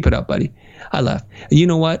 Keep it up, buddy. I left. And you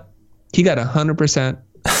know what? He got 100%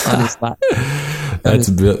 on his lap.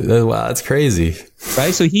 Wow, that's crazy.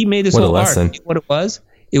 Right? So he made this whole arc. What it was?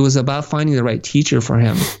 It was about finding the right teacher for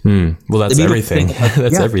him. Well, that's everything.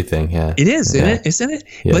 That's everything. Yeah. It is, isn't it?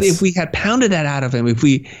 Yes. But if we had pounded that out of him, if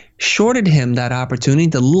we shorted him that opportunity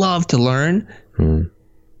to love to learn,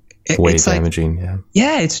 it's damaging. Like,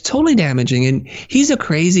 yeah, it's totally damaging. And he's a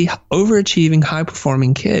crazy, overachieving,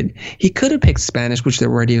 high-performing kid. He could have picked Spanish, which they're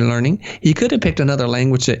already learning. He could have picked another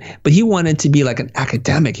language, but he wanted to be like an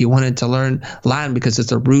academic. He wanted to learn Latin because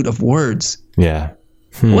it's the root of words. Yeah.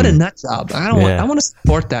 What a nut job. I want to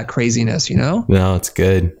support that craziness, No, it's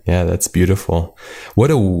good. Yeah, that's beautiful.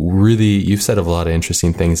 You've said a lot of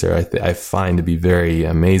interesting things there. I find to be very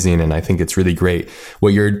amazing. And I think it's really great. What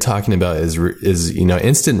you're talking about is,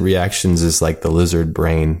 instant reactions is like the lizard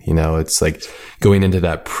brain, it's like going into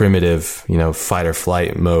that primitive, fight or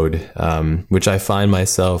flight mode, which I find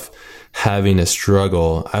myself having a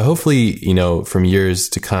struggle. Hopefully, from years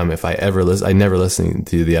to come, if I ever listen, I never listen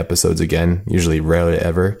to the episodes again, usually rarely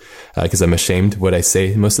ever, because I'm ashamed what I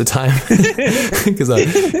say most of the time. Because,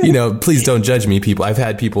 please don't judge me, people. I've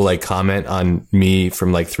had people like comment on me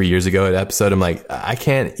from like 3 years ago at episode. I'm like, I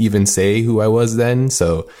can't even say who I was then.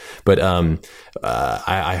 So, but,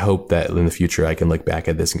 I hope that in the future I can look back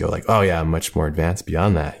at this and go like, oh yeah, I'm much more advanced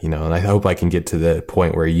beyond that, and I hope I can get to the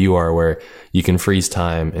point where you are, where you can freeze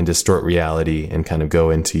time and distort reality and kind of go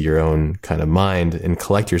into your own kind of mind and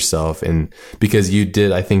collect yourself. And because you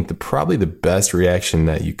did, I think probably the best reaction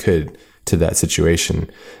that you could to that situation.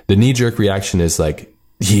 The knee-jerk reaction is like,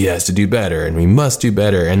 he has to do better and we must do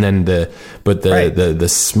better. And then the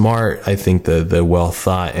smart, I think the well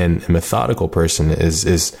thought and methodical person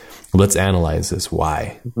is let's analyze this.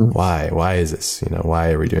 Why is this,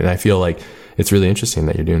 why are we doing it? And I feel like it's really interesting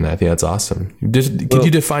that you're doing that. I think that's awesome. Could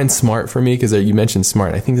you define smart for me? Because you mentioned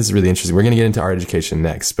smart. I think this is really interesting. We're going to get into art education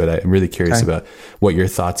next, but I'm really curious about what your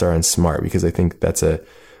thoughts are on smart, because I think that's a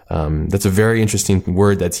very interesting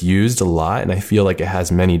word that's used a lot. And I feel like it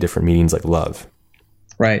has many different meanings, like love.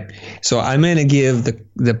 Right. So I'm going to give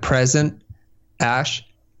the present Ash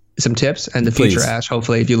some tips, and the future Ash,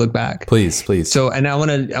 hopefully, if you look back. Please. So, and I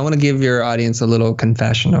want to give your audience a little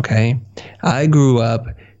confession, okay? I grew up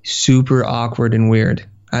super awkward and weird.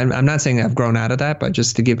 I'm not saying I've grown out of that, but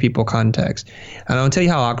just to give people context. And I'll tell you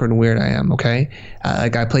how awkward and weird I am, okay?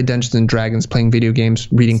 Like I played Dungeons and Dragons, playing video games,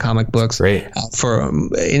 reading comic books. Great.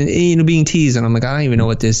 Being teased, and I'm like, I don't even know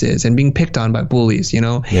what this is, and being picked on by bullies, Yeah,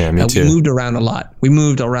 me too. We moved around a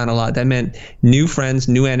lot. That meant new friends,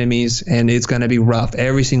 new enemies, and it's going to be rough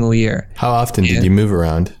every single year. How often did you move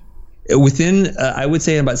around? Within, I would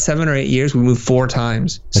say about 7 or 8 years, we moved 4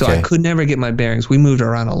 times. So I could never get my bearings. We moved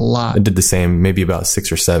around a lot. I did the same, maybe about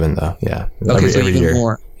 6 or 7 though. Yeah. Okay, every year.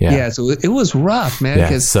 More. Yeah. So it was rough, man.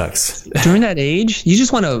 Yeah, it sucks. During that age, you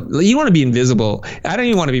just want to be invisible. I don't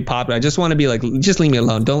even want to be popular. I just want to be like, just leave me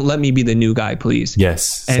alone. Don't let me be the new guy, please.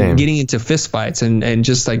 Yes. And same. Getting into fist fights and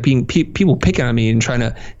just like being people picking on me and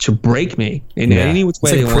trying to break me in any which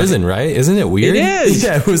way. It's like prison, right? Isn't it weird? It is.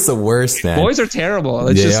 Yeah, it was the worst, man. Boys are terrible.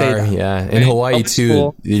 Let's just say that. Yeah. In Hawaii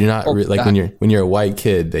too, you're not like when you're a white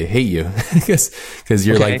kid, they hate you because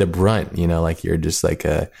you're like the brunt, like you're just like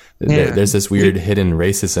there's this weird hidden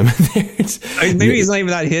racism in there. Maybe it's not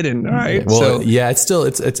even that hidden, all right? Well, it's still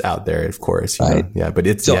it's out there, of course. Right. Yeah, but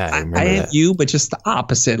it's I am you, but just the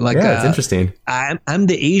opposite. Like, it's interesting. I'm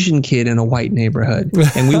the Asian kid in a white neighborhood,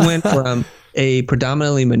 and we went from a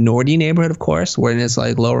predominantly minority neighborhood, of course, where it's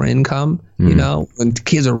like lower income, when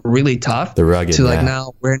kids are really tough. The rugged, to like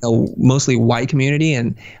now we're in a mostly white community,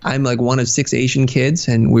 and I'm like one of 6 Asian kids,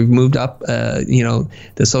 and we've moved up, the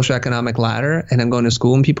socioeconomic ladder, and I'm going to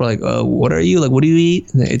school, and people are like, "Oh, what are you? Like, what do you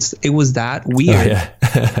eat?" It was that weird. Oh,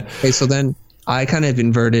 yeah. Okay, so then I kind of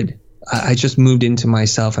inverted. I just moved into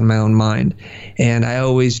myself and my own mind, and I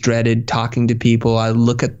always dreaded talking to people. I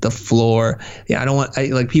look at the floor. Yeah,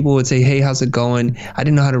 like people would say, "Hey, how's it going?" I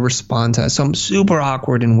didn't know how to respond to that. So I'm super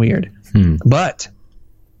awkward and weird. But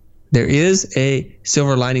there is a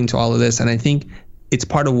silver lining to all of this, and I think it's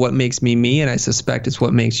part of what makes me me, and I suspect it's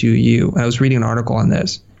what makes you you. I was reading an article on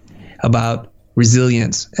this about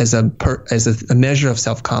resilience as a measure of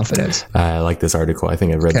self-confidence. I like this article. I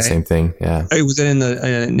think I read the same thing. Yeah. Was it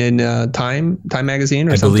in Time magazine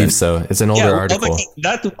or something? I believe so. It's an older article.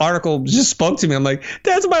 That article just spoke to me. I'm like,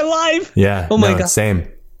 that's my life. Yeah. Oh my God. Same.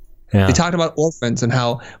 Yeah. They talked about orphans and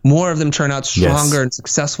how more of them turn out stronger and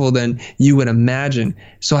successful than you would imagine.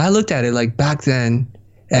 So I looked at it like back then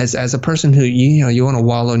as a person who, you want to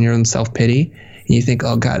wallow in your own self-pity. And you think,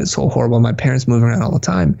 oh God, it's so horrible. My parents move around all the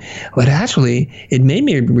time. But actually, it made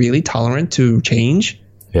me really tolerant to change.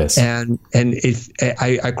 Yes. And if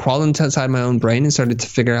I crawled inside my own brain and started to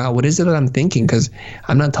figure out what is it that I'm thinking, because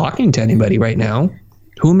I'm not talking to anybody right now.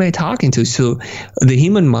 Who am I talking to? So the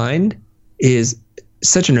human mind is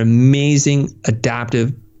such an amazing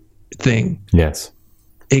adaptive thing. Yes.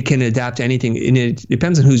 It can adapt to anything, and it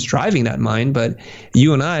depends on who's driving that mind. But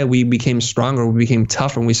you and I, we became stronger, we became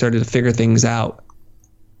tougher, and we started to figure things out.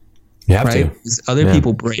 You have to. Other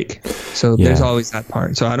people break. So there's always that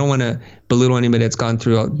part. So I don't want to belittle anybody that's gone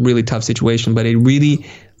through a really tough situation, but it really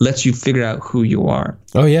lets you figure out who you are.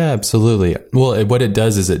 Oh, yeah, absolutely. Well, what it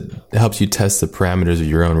does is it helps you test the parameters of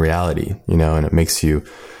your own reality, and it makes you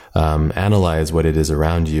analyze what it is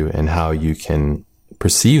around you and how you can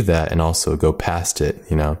perceive that and also go past it,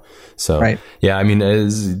 So, yeah, I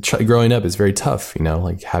mean, growing up is very tough,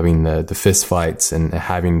 like having the fist fights and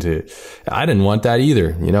having to, I didn't want that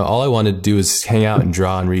either. All I wanted to do was hang out and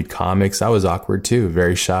draw and read comics. I was awkward too,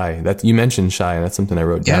 very shy. You mentioned shy, and that's something I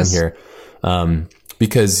wrote down here.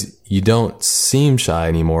 because you don't seem shy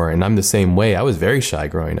anymore. And I'm the same way. I was very shy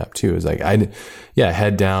growing up too. It was like,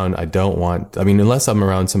 head down. Unless I'm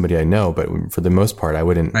around somebody I know, but for the most part, I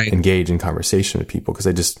wouldn't engage in conversation with people because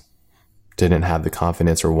I just didn't have the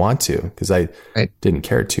confidence or want to, because I didn't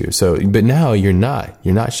care to. So, but now you're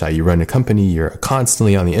not shy. You run a company, you're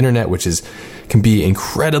constantly on the internet, which can be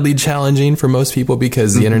incredibly challenging for most people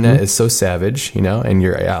because the internet is so savage, and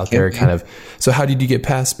you're out there kind of. So how did you get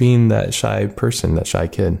past being that shy person, that shy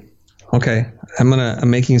kid? Okay. I'm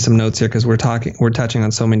making some notes here because we're touching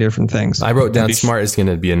on so many different things. I wrote down smart is going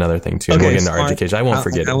to be another thing too. Okay, we'll get into our education. I won't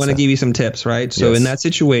forget it. I want to give you some tips, right? So in that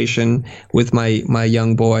situation with my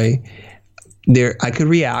young boy, I could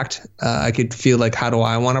react. I could feel like, how do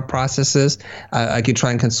I want to process this? I could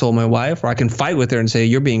try and console my wife, or I can fight with her and say,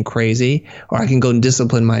 you're being crazy, or I can go and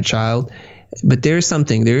discipline my child. But there is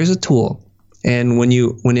a tool. And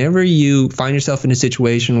whenever you find yourself in a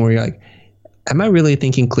situation where you're like, am I really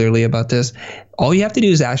thinking clearly about this? All you have to do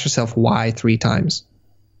is ask yourself why 3 times.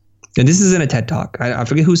 And this is in a TED Talk. I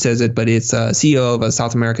forget who says it, but it's a CEO of a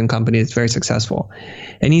South American company that's very successful.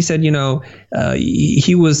 And he said,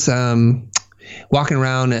 he was walking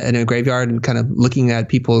around in a graveyard and kind of looking at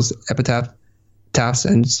people's epitaphs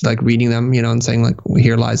and like reading them, and saying like,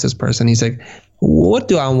 here lies this person. He's like, what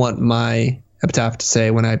do I want my epitaph to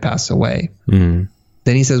say when I pass away? Mm.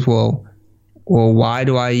 Then he says, well, why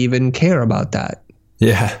do I even care about that?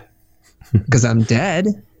 Yeah. Because I'm dead.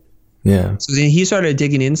 Yeah. So then he started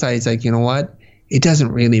digging inside. He's like, you know what? It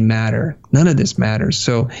doesn't really matter. None of this matters.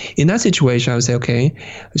 So in that situation, I would say, okay,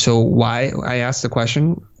 so why? I asked the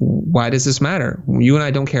question, why does this matter? You and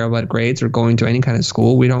I don't care about grades or going to any kind of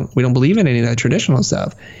school. We don't believe in any of that traditional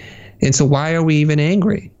stuff. And so why are we even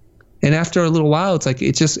angry? And after a little while, it's like,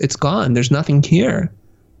 it's gone. There's nothing here.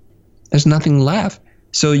 There's nothing left.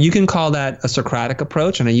 So you can call that a Socratic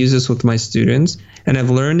approach. And I use this with my students. And I've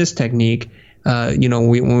learned this technique. When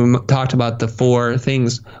we talked about the 4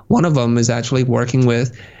 things, one of them is actually working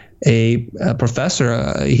with a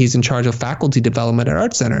professor. He's in charge of faculty development at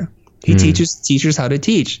Art Center. He teaches teachers how to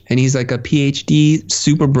teach, and he's like a PhD,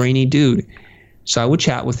 super brainy dude. So I would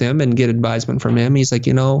chat with him and get advisement from him. He's like,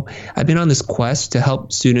 I've been on this quest to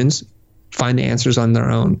help students find the answers on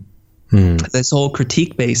their own. This whole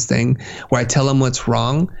critique-based thing where I tell them what's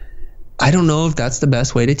wrong, I don't know if that's the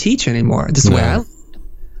best way to teach anymore. This is the way I learned.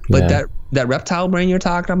 But that reptile brain you're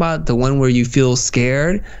talking about, the one where you feel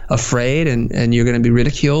scared, afraid, and you're going to be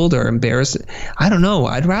ridiculed or embarrassed, I don't know.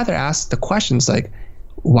 I'd rather ask the questions like,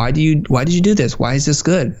 why did you do this? Why is this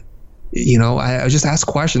good? I just ask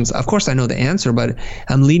questions. Of course, I know the answer, but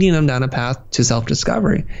I'm leading them down a path to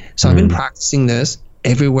self-discovery. So I've been practicing this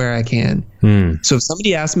everywhere I can. So if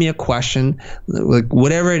somebody asks me a question, like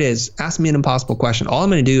whatever it is, ask me an impossible question. All I'm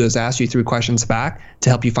going to do is ask you 3 questions back to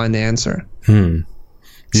help you find the answer.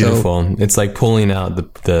 Beautiful. So, it's like pulling out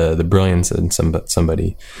the brilliance in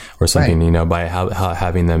somebody or something, by how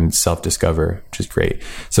having them self-discover, which is great.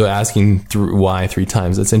 So asking why 3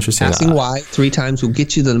 times, that's interesting. Asking why 3 times will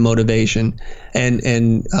get you the motivation. And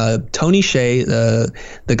Tony Hsieh,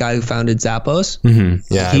 the guy who founded Zappos.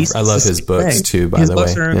 Yeah, I love his books too, by the way.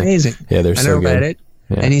 His books are amazing. Yeah, they're so good. I never read it.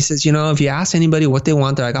 Yeah. And he says, if you ask anybody what they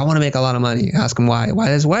want, they're like, I want to make a lot of money. Ask them why.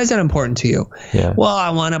 Why is that important to you? Yeah. Well, I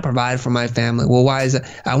want to provide for my family. Well, why is it?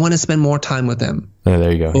 I want to spend more time with them. Oh,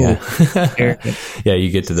 there you go. Yeah. You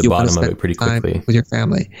get to the bottom of it pretty quickly. With your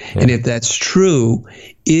family. Yeah. And if that's true,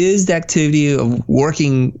 is the activity of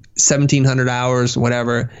working 1,700 hours,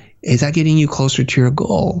 whatever, is that getting you closer to your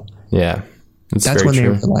goal? Yeah. That's when they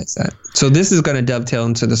realize that. So this is going to dovetail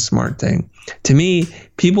into the smart thing. To me,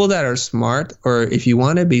 people that are smart, or if you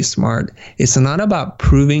want to be smart, it's not about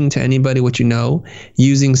proving to anybody what you know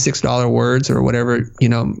using $6 words or whatever,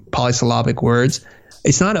 polysyllabic words.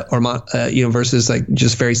 It's not, versus like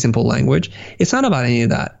just very simple language. It's not about any of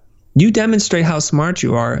that. You demonstrate how smart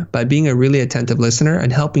you are by being a really attentive listener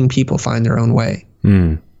and helping people find their own way.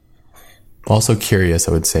 Also curious,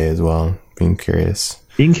 I would say as well. Being curious.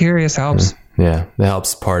 Being curious helps. Yeah, that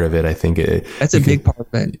helps part of it. I think that's a big part of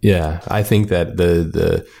it. Yeah, I think that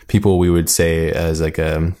the people we would say as like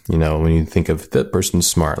when you think of the person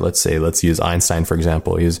smart, let's use Einstein for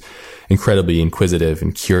example. He was incredibly inquisitive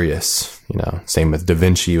and curious. Same with Da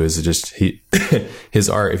Vinci was just his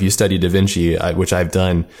art. If you study Da Vinci, which I've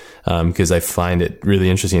done, because I find it really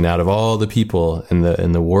interesting. Out of all the people in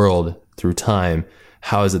the world through time,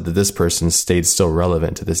 how is it that this person stayed still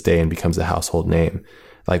relevant to this day and becomes a household name?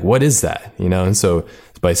 Like, what is that? And so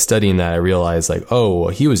by studying that, I realized like, oh, well,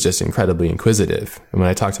 he was just incredibly inquisitive. And when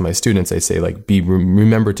I talk to my students, I say like,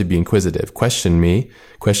 remember to be inquisitive, question me,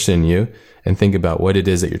 question you, and think about what it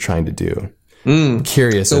is that you're trying to do.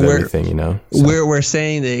 curious of everything, you know. So. We're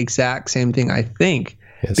saying the exact same thing, I think.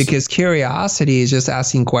 Yes. Because curiosity is just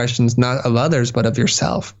asking questions not of others, but of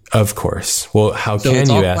yourself. Of course. Well, how can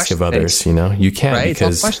you ask of others? You know, you can't, right?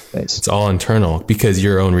 Because it's all internal, because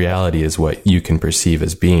your own reality is what you can perceive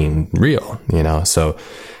as being real, you know? So,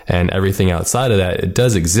 and everything outside of that, it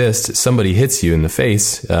does exist. Somebody hits you in the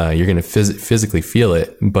face, you're going to physically feel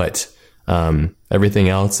it, but everything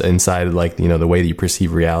else inside, like, you know, the way that you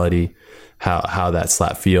perceive reality, how that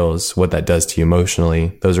slap feels, what that does to you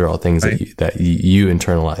emotionally, those are all things that you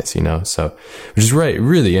internalize, you know. So, which is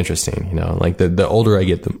really interesting, you know. Like the older I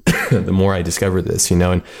get, the more I discover this, you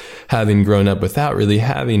know. And having grown up without really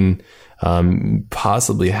having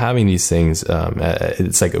possibly having these things,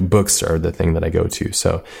 it's like books are the thing that I go to.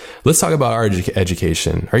 So let's talk about art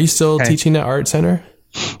education. Are you still teaching at Art Center?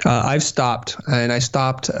 I've stopped, and I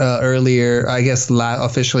stopped earlier, I guess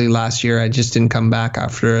officially last year. I just didn't come back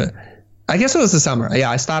after, I guess it was the summer. Yeah,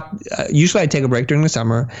 I stopped. Usually I take a break during the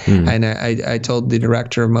summer, and I told the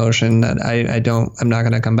director of motion that I'm not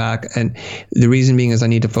going to come back. And the reason being is I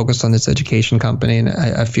need to focus on this education company. And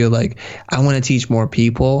I feel like I want to teach more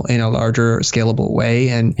people in a larger scalable way.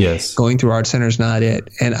 And going through Art Center is not it.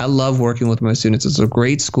 And I love working with my students. It's a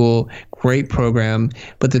great school, great program.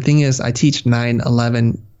 But the thing is, I teach 9,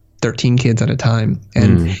 11, 13 kids at a time.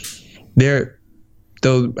 And they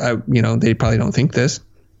probably don't think this.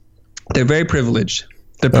 They're very privileged.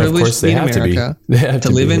 They're privileged in America to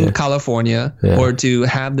live in California or to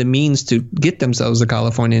have the means to get themselves to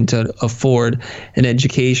California and to afford an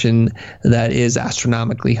education that is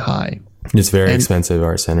astronomically high. It's very expensive,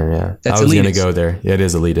 Art Center, I was going to go there. Yeah, it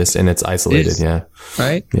is elitist, and it's isolated,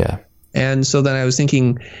 Right? Yeah. And so then I was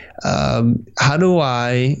thinking, how do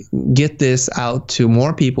I get this out to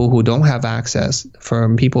more people who don't have access,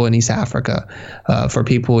 from people in East Africa, for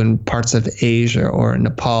people in parts of Asia or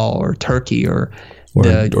Nepal or Turkey or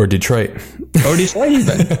Detroit. Or Detroit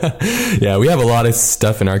even. Yeah, we have a lot of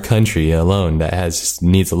stuff in our country alone that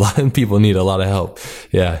needs a lot of people need a lot of help.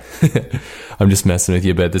 Yeah. I'm just messing with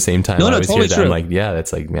you, but at the same time, I always totally hear that. I'm like,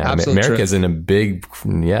 that's like, man, America's in a big,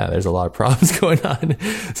 there's a lot of problems going on.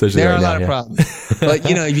 There are a lot of problems. But,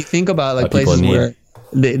 you know, if you think about like places where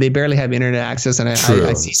they barely have internet access, and I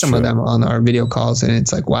see some of them on our video calls, and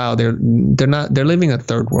it's like, wow, they're living a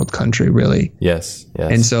third world country, really. Yes.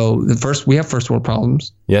 And so we have first world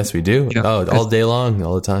problems. Yes, we do. You know, all day long,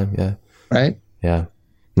 all the time. Yeah. Right. Yeah.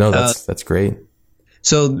 No, that's great.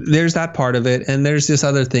 So there's that part of it. And there's this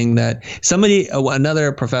other thing that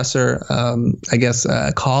another professor, I guess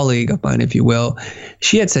a colleague of mine, if you will,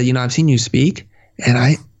 she had said, you know, I've seen you speak, and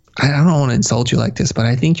I don't want to insult you like this, but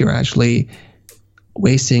I think you're actually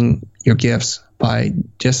wasting your gifts by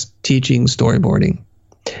just teaching storyboarding.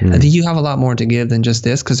 I think you have a lot more to give than just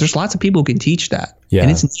this, because there's lots of people who can teach that, and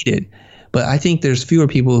it's needed. But I think there's fewer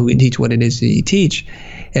people who can teach what it is that you teach.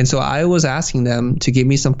 And so I was asking them to give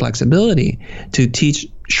me some flexibility to teach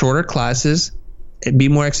shorter classes, be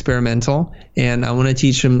more experimental, and I want to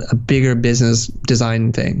teach them a bigger business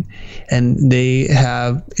design thing. And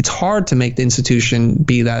it's hard to make the institution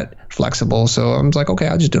be that flexible. So I'm like, okay,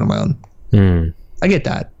 I'll just do it on my own. I get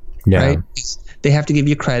that. Yeah. Right? They have to give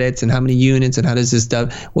you credits and how many units and how does this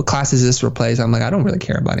stuff, what class does this replace? I'm like, I don't really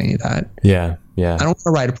care about any of that. Yeah. I don't want to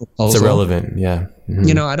write a proposal. It's irrelevant. Yeah. Mm-hmm.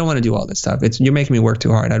 You know, I don't want to do all this stuff. You're making me work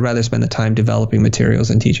too hard. I'd rather spend the time developing materials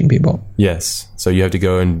and teaching people. Yes. So you have to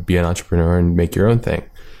go and be an entrepreneur and make your own thing.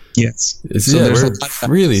 Yes. We're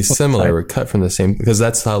really similar. We're cut from the same, because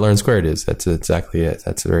that's how Learn Squared is. That's exactly it.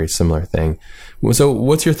 That's a very similar thing. So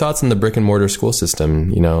what's your thoughts on the brick and mortar school system?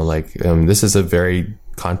 You know, like this is a very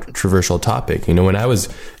controversial topic. You know, when I was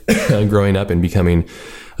growing up and becoming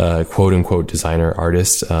quote unquote designer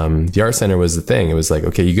artist, the Art Center was the thing. It was like,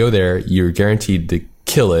 okay, you go there, you're guaranteed to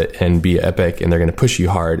kill it and be epic, and they're going to push you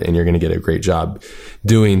hard, and you're going to get a great job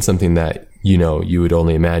doing something that, you know, you would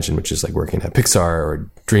only imagine, which is like working at Pixar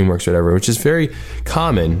or DreamWorks or whatever, which is very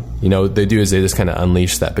common. You know, what they do is they just kind of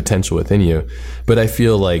unleash that potential within you. But I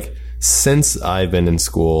feel like since I've been in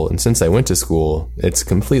school and since I went to school, it's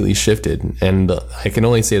completely shifted. And I can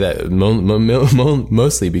only say that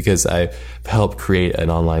mostly because I've helped create an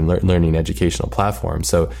online learning educational platform.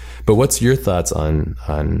 So, but what's your thoughts on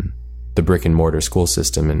the brick and mortar school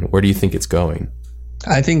system, and where do you think it's going?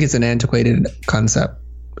 I think it's an antiquated concept.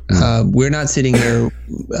 We're not sitting here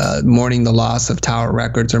mourning the loss of Tower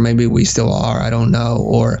Records, or maybe we still are, I don't know,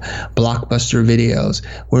 or Blockbuster Videos.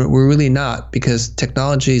 We're really not, because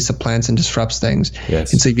technology supplants and disrupts things.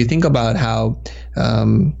 Yes. And so if you think about how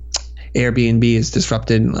Airbnb has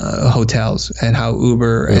disrupted hotels, and how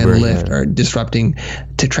Uber and Lyft are disrupting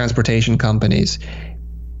transportation companies,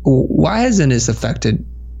 why hasn't this affected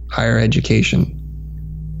higher education.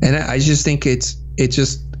 And I just think it's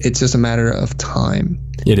just a matter of time.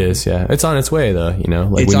 It is, yeah. It's on its way, though, you know.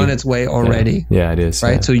 Like it's on its way already. Yeah, it is.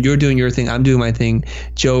 Right? Yeah. So you're doing your thing. I'm doing my thing.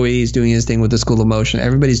 Joey's doing his thing with the School of Motion.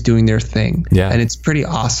 Everybody's doing their thing. Yeah. And it's pretty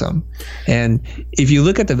awesome. And if you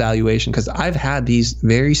look at the valuation, because I've had these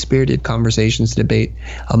very spirited conversations, debate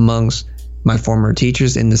amongst my former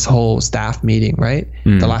teachers in this whole staff meeting, right?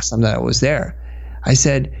 The last time that I was there, I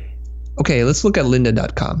said, okay, let's look at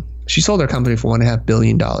lynda.com. She sold her company for $1.5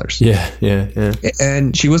 billion. Yeah.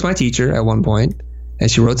 And she was my teacher at one point. And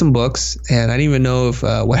she wrote some books, and I didn't even know if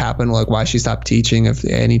what happened, like why she stopped teaching, if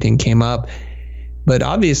anything came up. But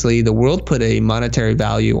obviously, the world put a monetary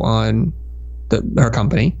value on her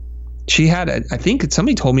company. She had, I think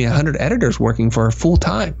somebody told me 100 editors working for her full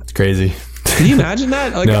time. It's crazy. Can you imagine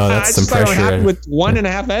that? Like, no, that's some pressure. I was with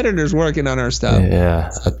 1.5 editors working on our stuff. Yeah,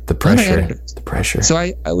 the pressure. The pressure. So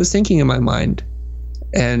I was thinking in my mind,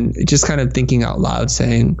 and just kind of thinking out loud,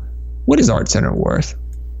 saying, "What is Art Center worth?"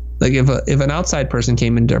 Like if an outside person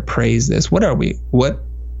came in to appraise this, what are we? What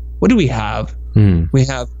do we have? We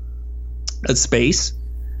have a space.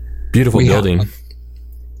 Beautiful building.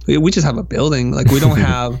 We just have a building. Like we don't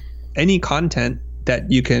have any content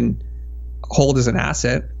that you can hold as an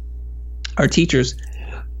asset. Our teachers,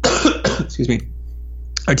 excuse me,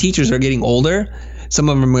 our teachers are getting older. Some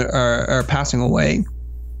of them are passing away.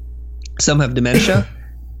 Some have dementia.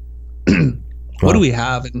 What do we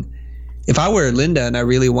have? And if I were Lynda and I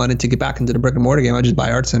really wanted to get back into the brick and mortar game, I'd just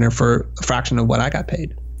buy Art Center for a fraction of what I got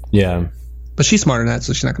paid. Yeah. But she's smarter than that,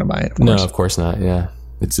 so she's not going to buy it. No, of course not. Yeah.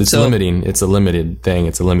 It's limiting. It's a limited thing.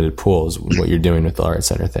 It's a limited pool is what you're doing with the Art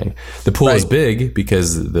Center thing. The pool is big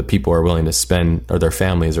because the people are willing to spend, or their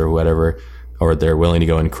families or whatever, or they're willing to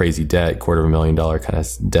go in crazy debt, $250,000 kind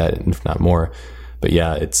of debt, if not more. But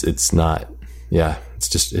yeah, it's not, yeah,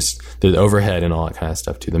 it's the overhead and all that kind of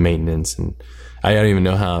stuff too, the maintenance, and I don't even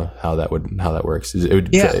know how that works. It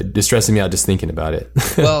would distress me out just thinking about it.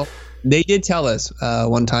 Well, they did tell us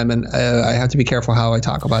one time, and I have to be careful how I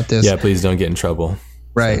talk about this. Yeah, please don't get in trouble.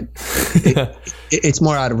 Right. It's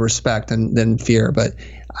more out of respect than fear. But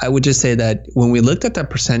I would just say that when we looked at the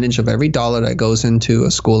percentage of every dollar that goes into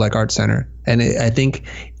a school like Art Center, and I think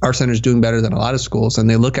Art Center is doing better than a lot of schools, and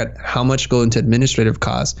they look at how much go into administrative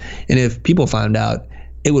costs, and if people found out,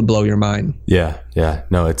 it would blow your mind. Yeah.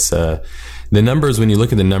 No, it's the numbers. When you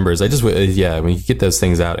look at the numbers, when you get those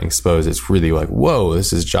things out and exposed, it's really like, whoa,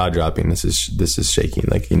 this is jaw dropping. This is shaking.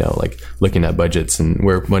 Like, you know, like looking at budgets and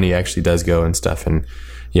where money actually does go and stuff. And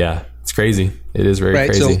yeah, it's crazy. It is very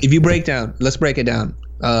crazy. So if you let's break it down.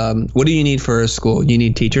 What do you need for a school? You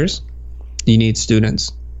need teachers, you need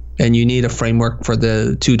students, and you need a framework for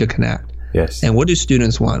the two to connect. Yes. And what do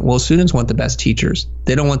students want? Well, students want the best teachers.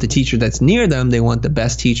 They don't want the teacher that's near them. They want the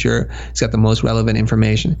best teacher who's got the most relevant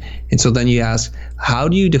information. And so then you ask, how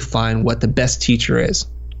do you define what the best teacher is?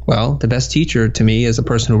 Well, the best teacher to me is a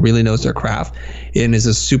person who really knows their craft and is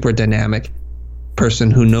a super dynamic person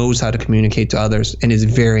who knows how to communicate to others and is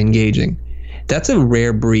very engaging. That's a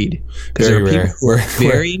rare breed, because there are people who are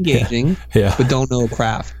very engaging but don't know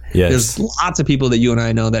craft. Yes. There's lots of people that you and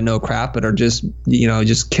I know that know craft but are just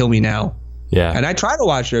kill me now. Yeah. And I try to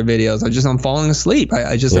watch their videos. I'm falling asleep.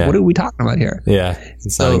 I just like, what are we talking about here? Yeah.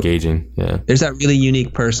 It's not engaging. Yeah. There's that really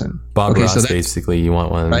unique person. Bob Ross, basically, you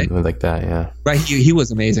want one like that. Yeah. Right. He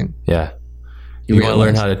was amazing. Yeah. You want to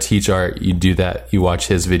learn how to teach art, you do that. You watch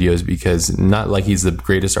his videos, because not like he's the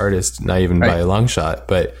greatest artist, not even by a long shot,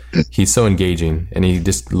 but he's so engaging, and he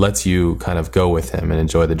just lets you kind of go with him and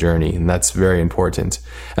enjoy the journey. And that's very important.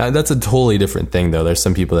 That's a totally different thing, though. There's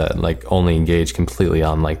some people that like only engage completely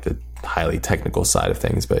on like the highly technical side of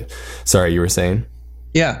things. But sorry, you were saying?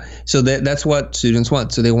 Yeah. So that's what students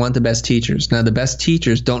want. So they want the best teachers. Now, the best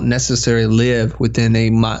teachers don't necessarily live within a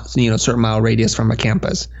certain mile radius from a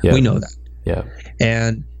campus. Yeah. We know that. Yeah.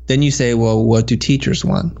 And then you say, well, what do teachers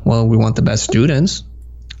want? Well, we want the best students.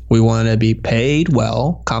 We want to be paid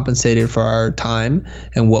well, compensated for our time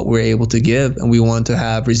and what we're able to give. And we want to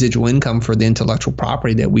have residual income for the intellectual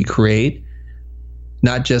property that we create,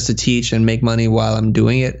 not just to teach and make money while I'm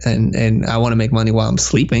doing it. And I want to make money while I'm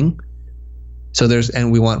sleeping.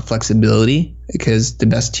 And we want flexibility, because the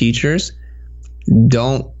best teachers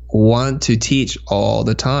don't want to teach all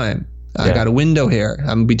the time. I got a window here.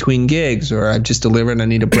 I'm between gigs, or I've just delivered and I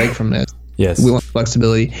need a break from this. Yes. We want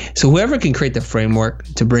flexibility. So whoever can create the framework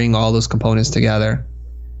to bring all those components together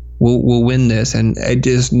will win this. And it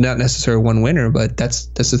is not necessarily one winner, but that's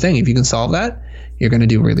the thing. If you can solve that, you're going to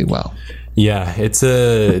do really well. Yeah,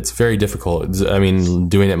 it's very difficult. I mean,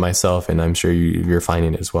 doing it myself, and I'm sure you're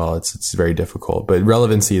finding it as well. It's very difficult, but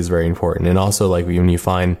relevancy is very important. And also, like, when you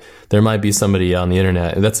find there might be somebody on the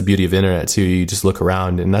internet, and that's the beauty of the internet too. You just look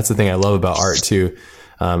around, and that's the thing I love about art too.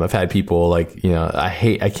 I've had people like,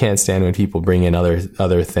 I can't stand when people bring in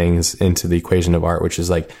other things into the equation of art, which is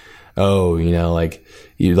like, oh, like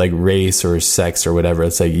you like race or sex or whatever.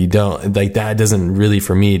 It's like, you don't like that doesn't really,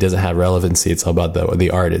 for me, doesn't have relevancy. It's all about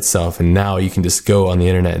the art itself. And now you can just go on the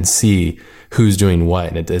internet and see who's doing what.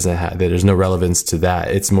 And it doesn't have, there's no relevance to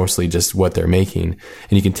that. It's mostly just what they're making.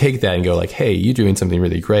 And you can take that and go like, hey, you're doing something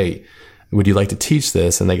really great. Would you like to teach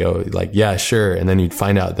this? And they go like, yeah, sure. And then you'd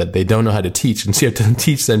find out that they don't know how to teach, and so you have to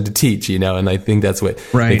teach them to teach, And I think that's what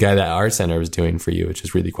the guy at Art Center was doing for you, which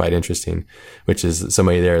is really quite interesting, which is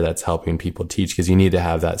somebody there that's helping people teach, because you need to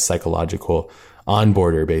have that psychological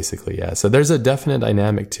onboarder, basically. Yeah. So there's a definite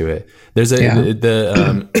dynamic to it. There's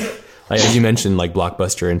like, as you mentioned, like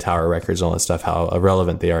Blockbuster and Tower Records and all that stuff, how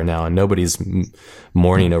irrelevant they are now, and nobody's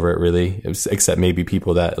mourning over it really, except maybe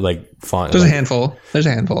people that like There's a handful.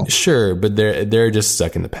 Sure, but they're just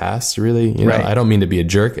stuck in the past, really. I don't mean to be a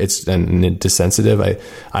jerk. It's insensitive.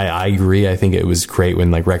 I agree. I think it was great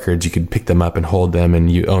when like records, you could pick them up and hold them,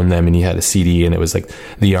 and you own them, and you had a CD, and it was like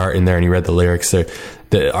the art in there, and you read the lyrics.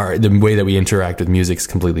 The way that we interact with music is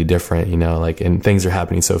completely different, and things are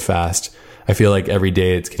happening so fast. I feel like every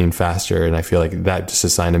day it's getting faster, and I feel like that's just a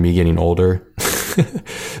sign of me getting older.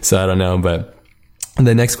 So I don't know. But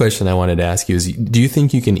the next question I wanted to ask you is, do you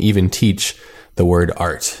think you can even teach the word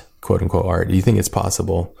art, quote unquote art? Do you think it's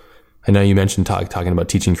possible? I know you mentioned talking about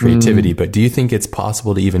teaching creativity, but do you think it's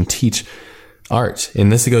possible to even teach art?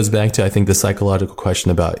 And this goes back to, I think, the psychological question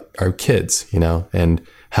about our kids, and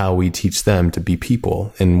how we teach them to be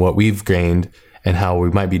people, and what we've gained, and how we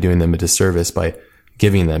might be doing them a disservice by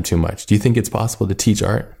giving them too much. Do you think it's possible to teach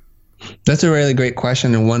art? That's a really great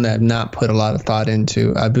question, and one that I've not put a lot of thought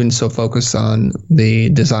into. I've been so focused on the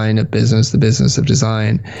design of business, the business of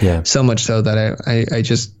design, so much so that I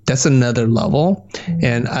just, that's another level.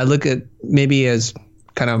 And I look at maybe as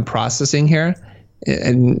kind of processing here,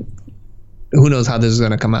 and who knows how this is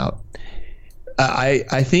going to come out.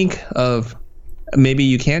 I think of, maybe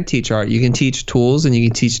you can't teach art. You can teach tools, and you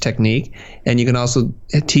can teach technique, and you can also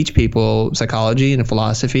teach people psychology and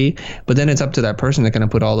philosophy. But then it's up to that person to kind of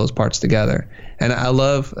put all those parts together. And I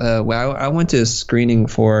love, I went to a screening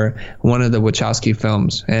for one of the Wachowski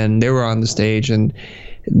films, and they were on the stage, and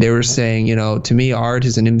they were saying, to me, art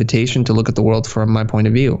is an invitation to look at the world from my point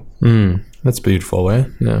of view. That's a beautiful way.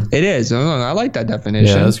 Yeah, it is. I like that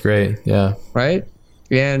definition. Yeah, that's great. Yeah. Right.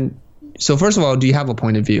 And so first of all, do you have a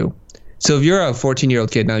point of view? So if you're a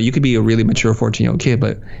 14-year-old kid, now you could be a really mature 14-year-old kid,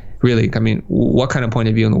 but really, I mean, what kind of point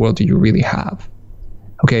of view in the world do you really have?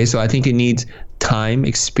 Okay, so I think it needs time,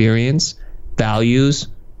 experience, values,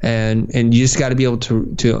 and you just got to be able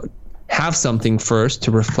to have something first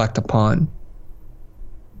to reflect upon.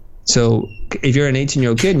 So if you're an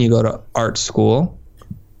 18-year-old kid and you go to art school,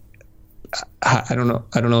 I don't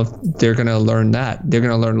know if they're going to learn that. They're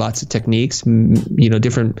going to learn lots of techniques,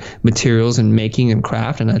 different materials and making and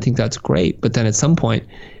craft. And I think that's great. But then at some point,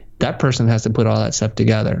 that person has to put all that stuff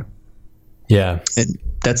together. Yeah. And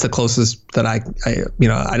that's the closest that I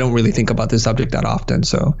don't really think about this subject that often.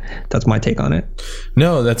 So that's my take on it.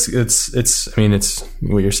 No, it's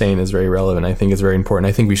what you're saying is very relevant. I think it's very important.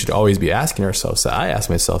 I think we should always be asking ourselves that. I ask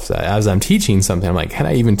myself that as I'm teaching something. I'm like, can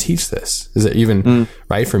I even teach this? Is it even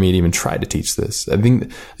right for me to even try to teach this? I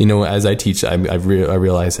think, as I teach, I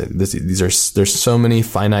realize that there's so many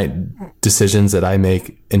finite decisions that I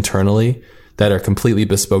make internally that are completely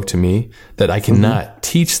bespoke to me that I cannot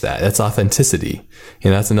teach that. That's authenticity.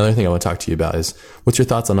 And that's another thing I want to talk to you about is, what's your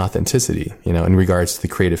thoughts on authenticity, in regards to the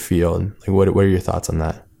creative field? Like, what are your thoughts on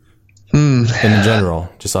that? In general,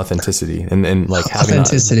 just authenticity and like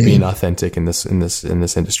being authentic in this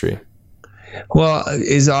industry. Well,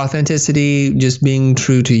 is authenticity just being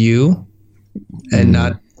true to you and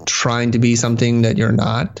not trying to be something that you're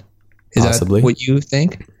not? Is Possibly. That what you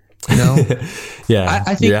think? Yeah,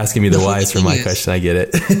 I think you're asking me the whys for my question. I get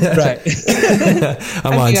it. Right.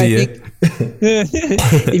 I'm on to you.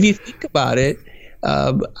 If you think about it,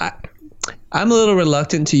 I'm a little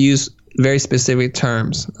reluctant to use very specific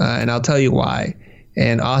terms, and I'll tell you why.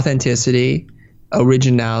 And authenticity,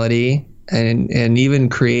 originality, and even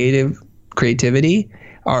creativity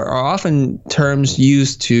are often terms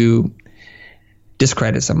used to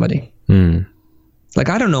discredit somebody. Like,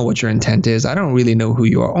 I don't know what your intent is. I don't really know who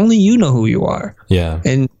you are. Only you know who you are. Yeah.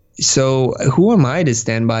 And So who am I to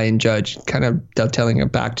stand by and judge? Kind of dovetailing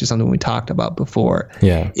it back to something we talked about before.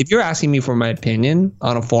 Yeah. If you're asking me for my opinion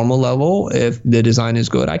on a formal level, if the design is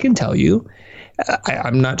good, I can tell you.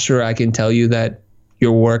 I'm not sure I can tell you that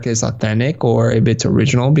your work is authentic or if it's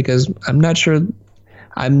original, because I'm not sure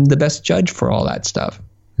I'm the best judge for all that stuff.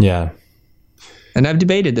 Yeah. And I've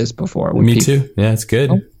debated this before. Me too. Yeah, it's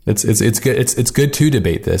good. Oh. It's good. It's good to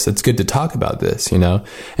debate this. It's good to talk about this,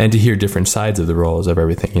 and to hear different sides of the roles of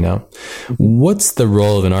everything, What's the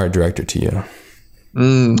role of an art director to you?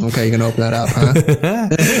 Okay, you can open that up, huh?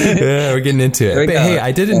 Yeah, we're getting into it. But hey,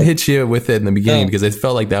 I didn't hit you with it in the beginning because I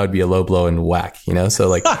felt like that would be a low blow and whack, So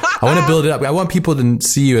like, I want to build it up. I want people to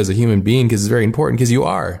see you as a human being because it's very important, because you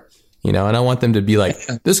are, and I want them to be like,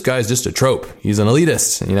 this guy's just a trope. He's an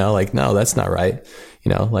elitist, like, no, that's not right.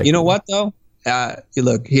 Like, you know what though?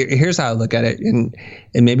 Look, here's how I look at it. And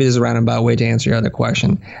maybe there's a roundabout way to answer your other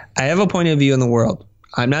question. I have a point of view in the world.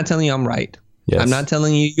 I'm not telling you I'm right. Yes. I'm not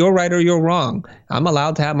telling you you're right or you're wrong. I'm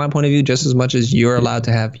allowed to have my point of view just as much as you're allowed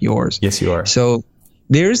to have yours. Yes, you are. So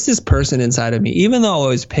there's this person inside of me, even though I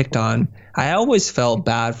was picked on, I always felt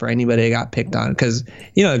bad for anybody that got picked on. Because,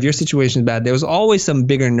 if your situation is bad, there was always some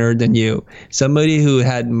bigger nerd than you, somebody who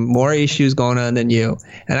had more issues going on than you.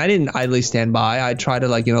 And I didn't idly stand by. I tried to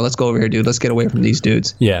let's go over here, dude. Let's get away from these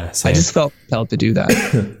dudes. Yeah. Same. I just felt compelled to do that.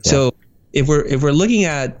 Yeah. So if we're looking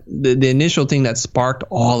at the initial thing that sparked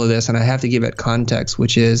all of this, and I have to give it context,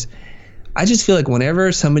 which is I just feel like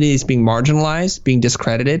whenever somebody is being marginalized, being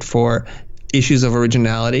discredited for issues of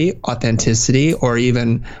originality, authenticity, or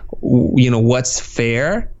even, what's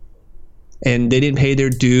fair, and they didn't pay their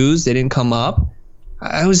dues, they didn't come up,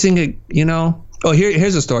 I was thinking,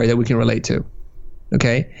 here's a story that we can relate to.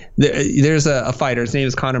 Okay. There's a fighter. His name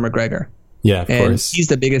is Conor McGregor. Yeah, of course. He's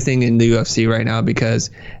the biggest thing in the UFC right now,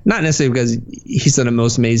 because not necessarily because he's the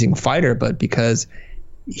most amazing fighter, but because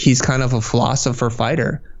he's kind of a philosopher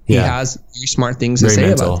fighter. He has very smart things to say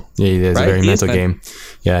mental. about it. Yeah, he has a very mental game.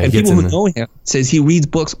 Yeah, and people who know him says he reads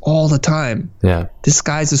books all the time. Yeah, this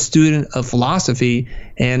guy's a student of philosophy,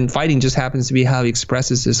 and fighting just happens to be how he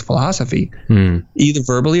expresses his philosophy, either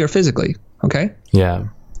verbally or physically. Okay. Yeah,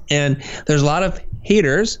 and there's a lot of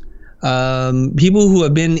haters, people who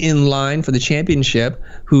have been in line for the championship,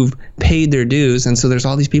 who've paid their dues, and so there's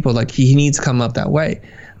all these people like he needs to come up that way.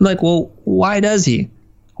 I'm like, well, why does he?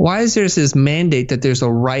 Why is there this mandate that there's a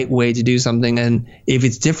right way to do something, and if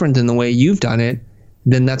it's different than the way you've done it,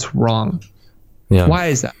 then that's wrong? Yeah. Why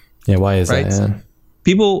is that? Yeah, why is that? Yeah. So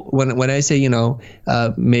people, when I say,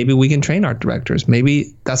 maybe we can train art directors,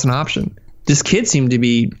 maybe that's an option. This kid seemed to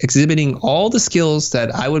be exhibiting all the skills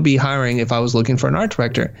that I would be hiring if I was looking for an art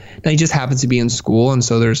director. Now, he just happens to be in school, and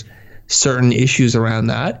so there's certain issues around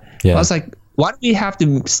that. Yeah. I was like, why do we have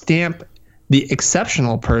to stamp the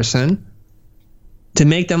exceptional person to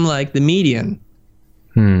make them like the median?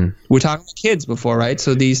 We're talking about kids before, right?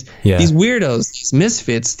 So these weirdos, these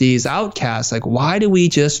misfits, these outcasts, like, why do we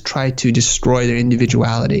just try to destroy their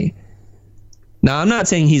individuality? Now, I'm not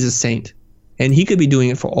saying he's a saint, and he could be doing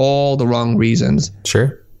it for all the wrong reasons.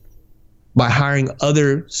 Sure. By hiring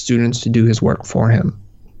other students to do his work for him.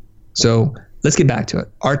 So let's get back to it.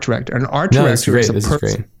 Art director. An art director is a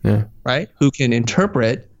person, right, who can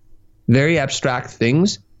interpret very abstract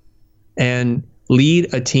things and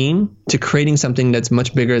lead a team to creating something that's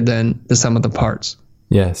much bigger than the sum of the parts.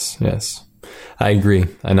 Yes. I agree.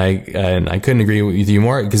 And I couldn't agree with you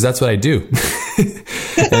more, because that's what I do.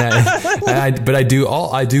 But I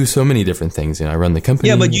do so many different things. I run the company.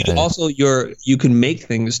 Yeah, but you can make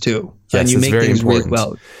things too. Yes, and you make things really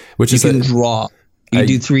well. Which you can draw, you can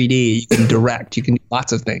do 3D, you can direct, you can do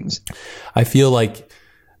lots of things. I feel like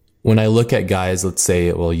when I look at guys, let's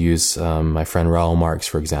say we'll use my friend Raoul Marx,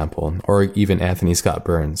 for example, or even Anthony Scott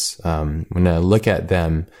Burns. When I look at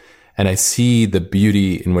them and I see the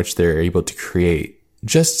beauty in which they're able to create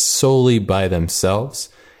just solely by themselves,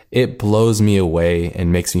 it blows me away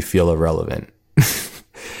and makes me feel irrelevant.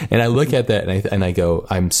 And I look at that and I go,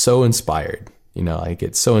 I'm so inspired. I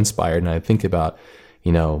get so inspired, and I think about,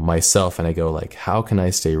 myself, and I go like, how can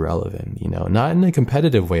I stay relevant? Not in a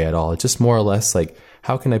competitive way at all. It's just more or less like,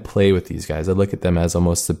 how can I play with these guys? I look at them as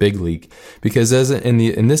almost the big league, because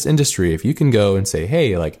in this industry, if you can go and say,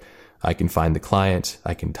 hey, like, I can find the client,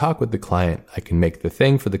 I can talk with the client, I can make the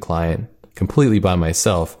thing for the client completely by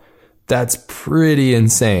myself, that's pretty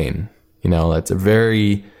insane.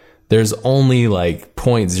 There's only like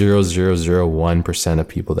 0.0001% of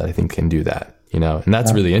people that I think can do that, and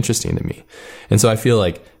that's really interesting to me. And so I feel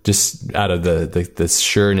like, just out of the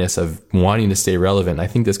sureness of wanting to stay relevant, I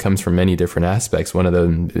think this comes from many different aspects. One of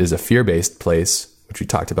them is a fear-based place, which we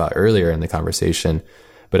talked about earlier in the conversation.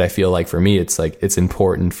 But I feel like for me, it's like, it's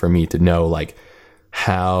important for me to know like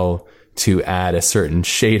how to add a certain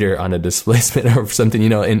shader on a displacement or something,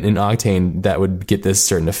 in Octane that would get this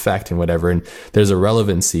certain effect and whatever. And there's a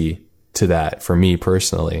relevancy to that for me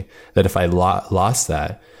personally, that if I lost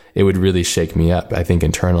that, it would really shake me up, I think,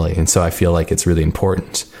 internally. And so I feel like it's really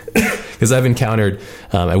important because I've encountered,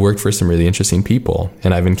 I worked for some really interesting people,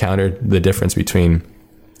 and I've encountered the difference between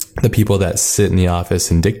the people that sit in the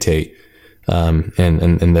office and dictate, and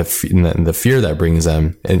the fear that brings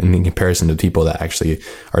them in comparison to people that actually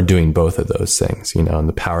are doing both of those things, and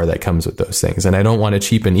the power that comes with those things. And I don't want to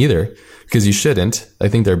cheapen either, because you shouldn't. I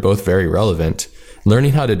think they're both very relevant.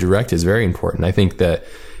 Learning how to direct is very important. I think that,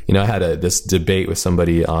 I had this debate with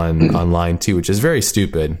somebody online too, which is very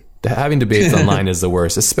stupid. Having debates online is the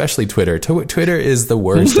worst, especially Twitter. Twitter is the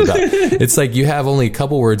worst. It's like you have only a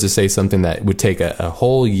couple words to say something that would take a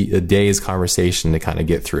whole day's conversation to kind of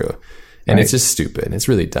get through. And It's just stupid. It's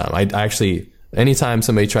really dumb. I actually, anytime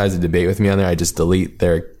somebody tries to debate with me on there, I just delete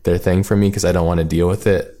their thing from me because I don't want to deal with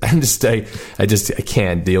it. I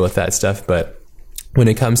can't deal with that stuff. But when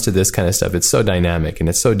it comes to this kind of stuff, it's so dynamic and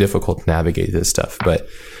it's so difficult to navigate this stuff. But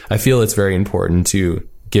I feel it's very important to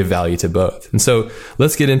give value to both. And so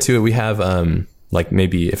let's get into it. We have,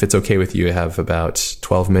 maybe if it's okay with you, I have about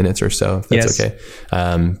 12 minutes or so, if that's okay.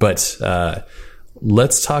 But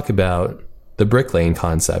let's talk about the bricklaying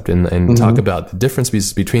concept and talk about the difference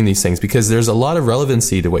between these things, because there's a lot of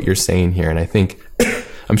relevancy to what you're saying here. And I think,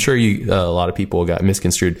 I'm sure a lot of people got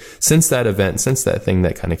misconstrued since that event, since that thing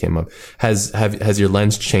that kind of came up. Has your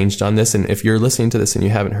lens changed on this? And if you're listening to this and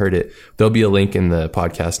you haven't heard it, there'll be a link in the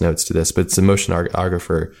podcast notes to this, but it's a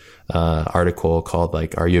motionographer article called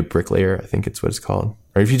Are You a Bricklayer? I think it's what it's called.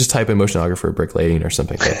 Or if you just type in motionographer bricklaying or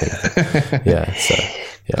something, I think.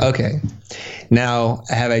 Yeah. Okay. Now,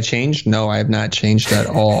 have I changed? No, I have not changed at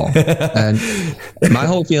all. And my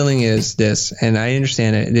whole feeling is this, and I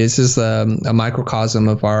understand it. This is a microcosm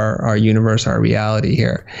of our universe, our reality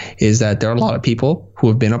here, is that there are a lot of people who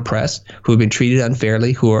have been oppressed, who have been treated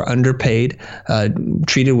unfairly, who are underpaid,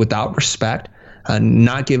 treated without respect,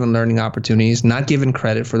 not given learning opportunities, not given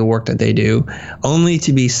credit for the work that they do, only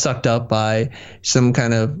to be sucked up by some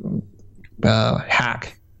kind of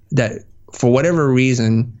hack that, for whatever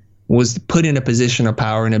reason, was put in a position of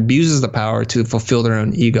power and abuses the power to fulfill their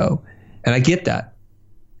own ego. And I get that.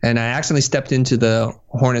 And I accidentally stepped into the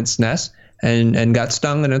hornet's nest and got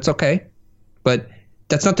stung, and it's okay. But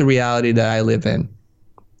that's not the reality that I live in.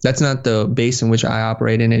 That's not the base in which I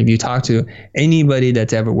operate in. And if you talk to anybody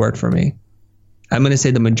that's ever worked for me, I'm going to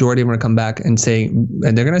say the majority of them are going to come back and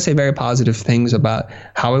they're going to say very positive things about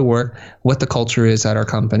how I work, what the culture is at our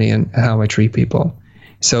company, and how I treat people.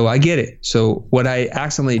 So I get it. So what I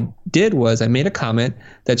accidentally did was I made a comment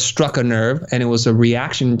that struck a nerve, and it was a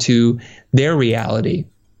reaction to their reality.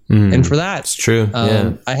 And for that, it's true.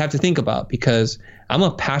 I have to think about, because I'm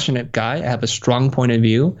a passionate guy. I have a strong point of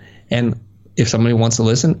view. And if somebody wants to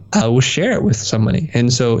listen, I will share it with somebody.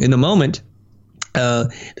 And so in the moment,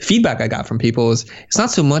 the feedback I got from people is, it's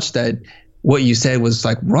not so much that what you said was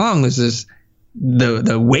wrong. It's just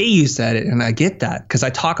the way you said it. And I get that, because I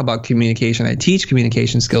talk about communication. I teach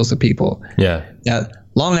communication skills to people. Yeah.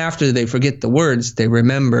 Long after they forget the words, they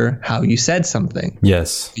remember how you said something.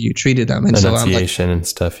 Yes. You treated them. And enunciation and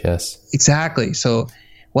stuff. Yes. Exactly. So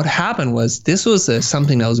what happened was, this was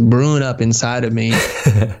something that was brewing up inside of me.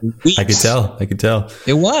 I could tell.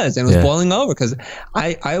 It was, and it was boiling over, because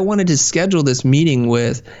I wanted to schedule this meeting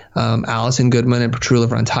with Allison Goodman and Petrula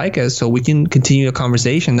Frontaika so we can continue a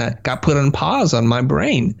conversation that got put on pause on my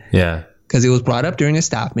brain. Yeah. Because it was brought up during a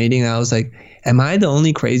staff meeting, and I was like, am I the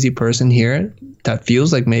only crazy person here that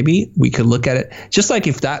feels like maybe we could look at it? Just like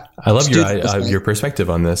if that. I love your perspective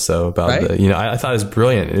on this. So about I thought it was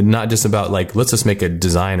brilliant. And not just about let's just make a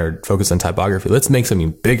design or focus on typography. Let's make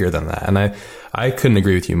something bigger than that. And I couldn't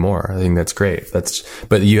agree with you more. I think that's great.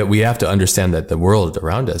 But we have to understand that the world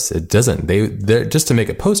around us, it doesn't. They're just to make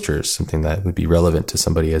a poster is something that would be relevant to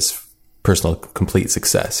somebody as personal complete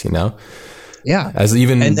success. Yeah. As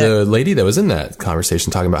even the lady that was in that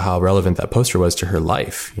conversation talking about how relevant that poster was to her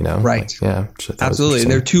life, Right. Absolutely.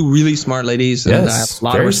 And they're two really smart ladies. Yes. And I have a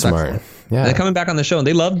lot of respect smart. for them. Yeah. They're coming back on the show, and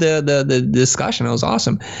they loved the discussion. It was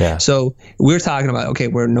awesome. Yeah. So we're talking about,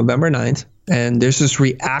 we're November 9th, and there's this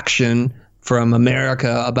reaction from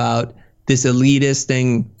America about this elitist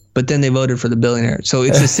thing, but then they voted for the billionaire. So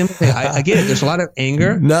it's a simple thing. I get it. There's a lot of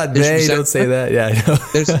anger. Not they. Don't say that. Yeah. I know.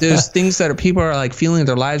 There's things that people are feeling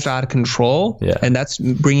their lives are out of control. Yeah. And that's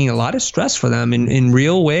bringing a lot of stress for them in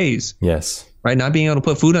real ways. Yes. Right. Not being able to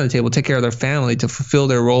put food on the table, take care of their family, to fulfill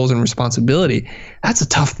their roles and responsibility. That's a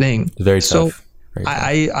tough thing. Very tough. So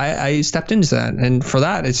I stepped into that. And for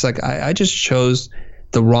that, it's like, I just chose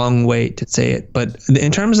the wrong way to say it. But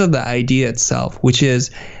in terms of the idea itself, which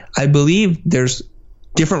is, I believe there's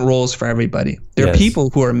different roles for everybody. There are people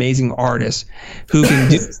who are amazing artists who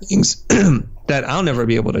can do things that I'll never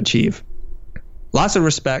be able to achieve. Lots of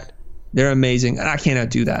respect. They're amazing. And I cannot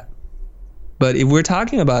do that. But if we're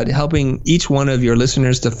talking about helping each one of your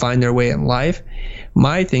listeners to find their way in life,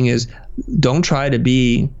 my thing is, don't try to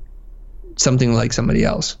be something like somebody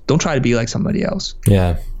else. Don't try to be like somebody else.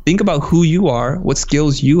 Yeah. Think about who you are, what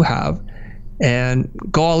skills you have, and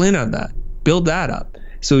go all in on that. Build that up.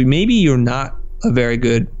 So maybe you're not a very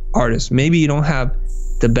good artist. Maybe you don't have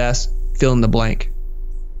the best fill in the blank.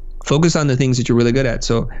 Focus on the things that you're really good at.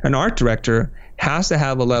 So an art director has to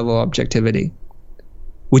have a level of objectivity,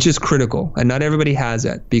 which is critical. And not everybody has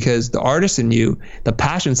that, because the artist in you, the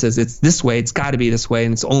passion says it's this way, it's got to be this way,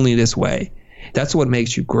 and it's only this way. That's what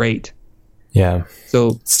makes you great. Yeah.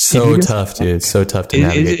 So it's so tough, dude. It's so tough to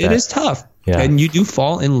navigate that. It is tough. Yeah. And you do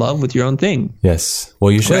fall in love with your own thing. Yes.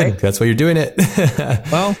 Well, you should. Right? That's why you're doing it.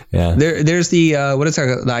 Well, yeah. There's the what is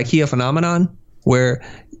it, the IKEA phenomenon, where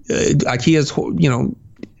IKEA's,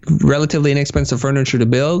 relatively inexpensive furniture to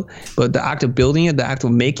build, but the act of building it, the act of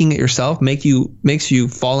making it yourself, makes you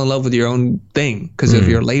fall in love with your own thing because of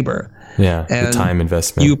your labor. Yeah, and the time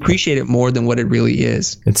investment. You appreciate it more than what it really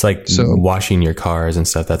is. It's like washing your cars and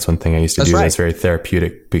stuff. That's one thing I used to do. Right. That's very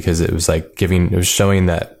therapeutic, because it was like it was showing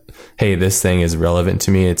that, hey, this thing is relevant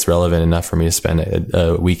to me. It's relevant enough for me to spend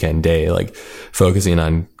a weekend day, like focusing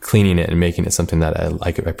on cleaning it and making it something that I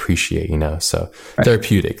appreciate, so right.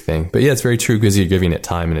 Therapeutic thing. But yeah, it's very true, because you're giving it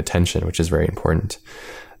time and attention, which is very important.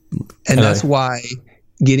 And that's why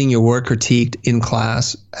getting your work critiqued in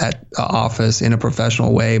class, at the office, in a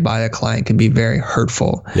professional way by a client can be very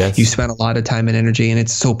hurtful. Yes. You spend a lot of time and energy, and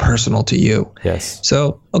it's so personal to you. Yes.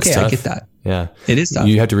 So, okay, I get that. Yeah. It is tough.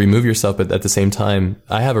 You have to remove yourself, but at the same time,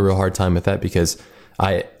 I have a real hard time with that, because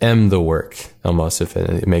I am the work almost, if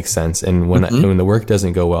it makes sense. And when when the work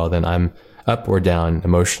doesn't go well, then I'm up or down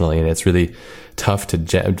emotionally. And it's really tough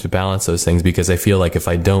to balance those things, because I feel like if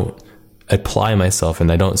I don't apply myself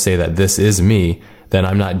and I don't say that this is me, then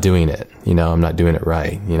I'm not doing it. I'm not doing it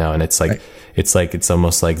right. And it's like, right. It's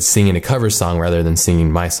almost like singing a cover song rather than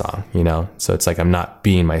singing my song, So it's like, I'm not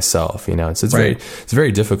being myself, So it's right.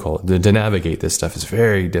 very difficult to navigate this stuff. It's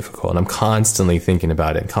very difficult. And I'm constantly thinking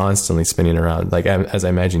about it, constantly spinning around, like as I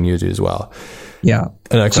imagine you do as well. Yeah.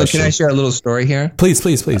 So can I share a little story here? Please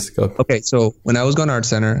go. Okay. So when I was going to Art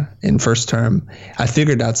Center in first term, I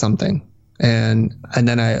figured out something. And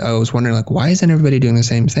then I was wondering, like, why isn't everybody doing the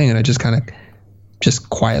same thing? And I just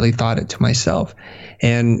quietly thought it to myself.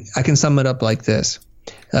 And I can sum it up like this.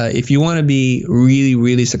 If you want to be really,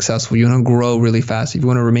 really successful, you want to grow really fast, if you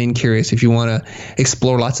want to remain curious, if you want to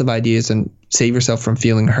explore lots of ideas and save yourself from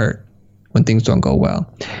feeling hurt when things don't go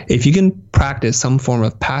well, if you can practice some form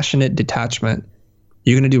of passionate detachment,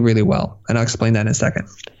 you're going to do really well. And I'll explain that in a second.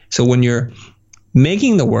 So when you're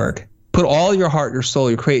making the work, put all your heart, your soul,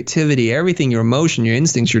 your creativity, everything, your emotion, your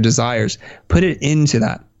instincts, your desires, put it into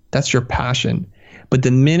that. That's your passion. But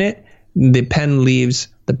the minute the pen leaves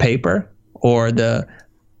the paper, or the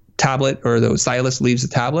tablet or the stylus leaves the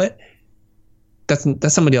tablet,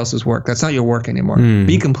 that's somebody else's work. That's not your work anymore.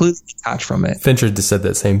 Be completely detached from it. Fincher just said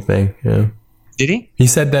that same thing. Yeah. Did he? He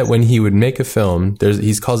said that when he would make a film,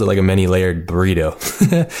 he calls it like a many-layered burrito.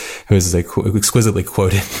 It was like exquisitely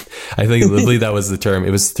quoted. I believe that was the term.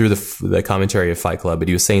 It was through the commentary of Fight Club, but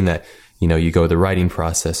he was saying that, you go the writing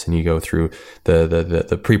process, and you go through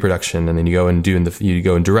the pre-production, and then you go and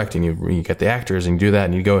direct, and you get the actors, and you do that,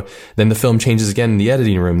 and then the film changes again in the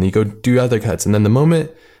editing room, and you go do other cuts, and then the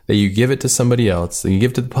moment that you give it to somebody else, that you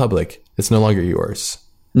give it to the public, it's no longer yours.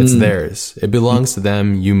 It's theirs. It belongs to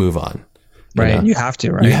them. You move on. Right. You have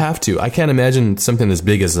to, right? You have to. I can't imagine something as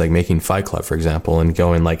big as like making Fight Club, for example, and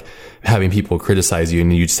going like having people criticize you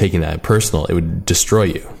and you just taking that personal. It would destroy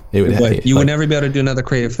you. You would never be able to do another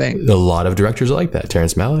creative thing. A lot of directors are like that.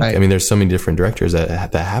 Terrence Malick. Right. I mean, there's so many different directors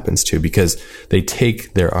that happens to, because they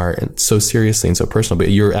take their art so seriously and so personal. But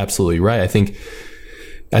you're absolutely right. I think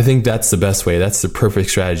that's the best way. That's the perfect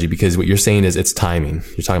strategy, because what you're saying is it's timing.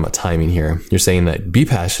 You're talking about timing here. You're saying that be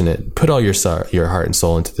passionate, put all your heart and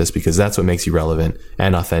soul into this, because that's what makes you relevant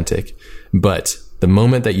and authentic. But the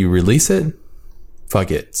moment that you release it,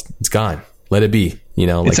 fuck it. It's gone. Let it be.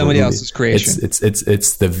 It's somebody else's creation.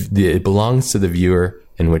 It belongs to the viewer,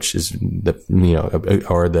 and which is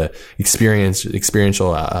or the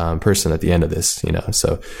experiential person at the end of this,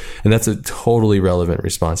 So, and that's a totally relevant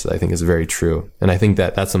response that I think is very true. And I think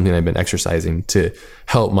that that's something I've been exercising to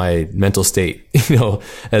help my mental state,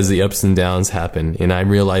 as the ups and downs happen. And I'm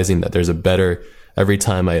realizing that there's a better every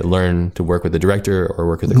time I learn to work with the director or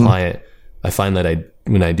work with the client, I find that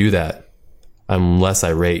when I do that, I'm less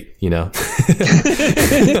irate, you know.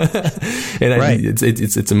 And right.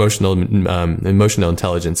 It's emotional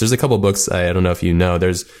intelligence. There's a couple books, I don't know if you know,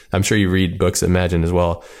 I'm sure you read books, Imagine, as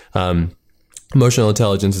well. Emotional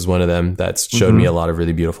Intelligence is one of them that's showed me a lot of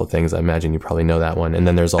really beautiful things. I imagine you probably know that one. And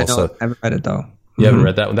then there's also, I haven't read it though. You haven't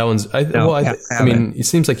read that one? That one's, I mean, it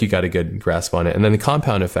seems like you got a good grasp on it. And then the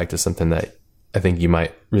compound effect is something that I think you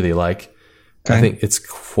might really like. Okay. I think it's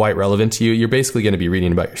quite relevant to you. You're basically going to be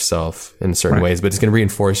reading about yourself in certain ways, but it's going to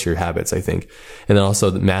reinforce your habits, I think. And then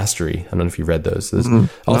also the Mastery. I don't know if you've read those.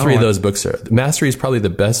 All three of those books are, Mastery is probably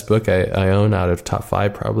the best book I own out of top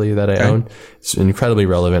 5 probably that I own. It's incredibly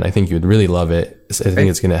relevant. I think you would really love it. I think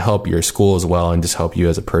it's going to help your school as well and just help you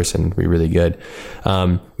as a person be really good.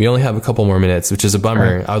 We only have a couple more minutes, which is a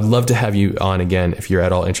bummer. I would love to have you on again if you're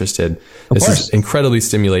at all interested. This is incredibly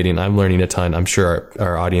stimulating. I'm learning a ton. I'm sure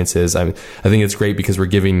our audience is. I think it's great because we're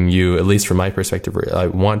giving you, at least from my perspective, I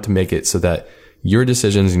want to make it so that your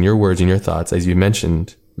decisions and your words and your thoughts, as you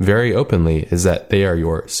mentioned very openly, is that they are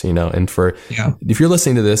yours, you know. And if you're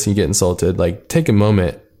listening to this and you get insulted, like, take a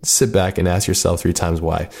moment, sit back and ask yourself 3 times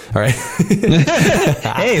why. All right.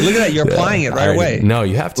 Hey, look at that. You're applying it right away. No,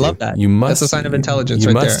 you have to. Love that. You must. That's a sign of intelligence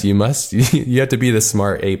there. You must. You have to be the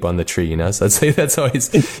smart ape on the tree, you know? So that's always,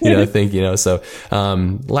 I think, you know, so,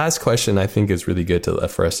 last question I think is really good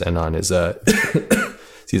for us to end on is,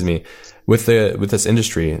 excuse me, with this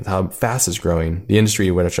industry, how fast it's growing. The industry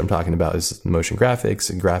which I'm talking about is motion graphics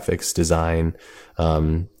and graphics design,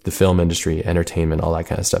 the film industry, entertainment, all that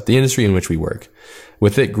kind of stuff. The industry in which we work.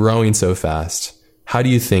 With it growing so fast, how do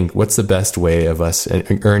you think, what's the best way of us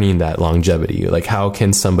earning that longevity? Like, how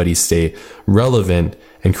can somebody stay relevant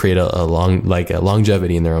and create a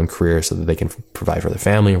longevity in their own career so that they can provide for their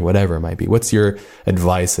family or whatever it might be? What's your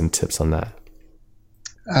advice and tips on that?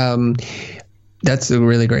 That's a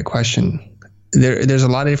really great question. There's a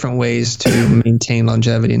lot of different ways to maintain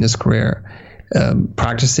longevity in this career.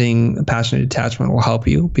 Practicing passionate detachment will help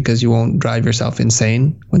you because you won't drive yourself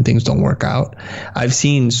insane when things don't work out. I've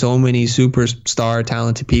seen so many superstar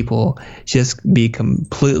talented people just be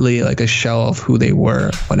completely like a shell of who they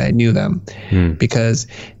were when I knew them because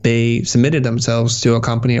they submitted themselves to a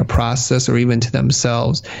company, a process, or even to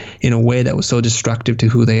themselves in a way that was so destructive to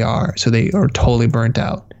who they are. So they are totally burnt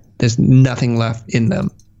out. There's nothing left in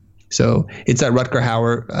them. So it's that Rutger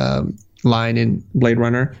Hauer line in Blade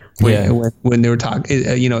Runner when they were talking,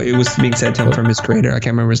 it was being said to him from his creator. I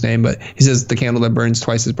can't remember his name, but he says the candle that burns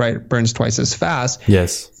twice as bright burns twice as fast.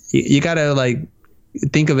 Yes. You got to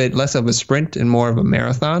think of it less of a sprint and more of a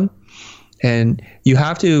marathon. And you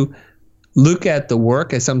have to look at the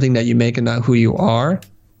work as something that you make and not who you are,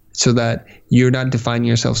 so that you're not defining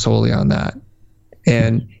yourself solely on that.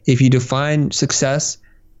 And if you define success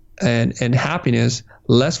and happiness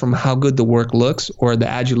less from how good the work looks or the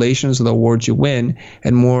adulations or the awards you win,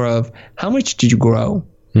 and more of how much did you grow?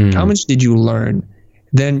 How much did you learn?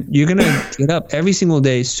 Then you're going to get up every single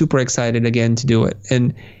day super excited again to do it.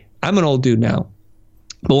 And I'm an old dude now,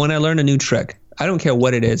 but when I learn a new trick, I don't care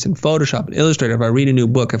what it is, in Photoshop, in Illustrator, if I read a new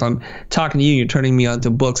book, if I'm talking to you, you're turning me on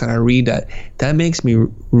to books and I read that makes me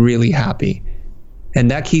really happy.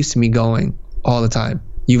 And that keeps me going all the time.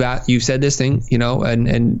 You've said this thing,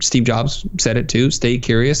 and Steve Jobs said it too. Stay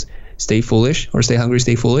curious, stay foolish, or stay hungry,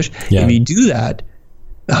 stay foolish. Yeah. If you do that,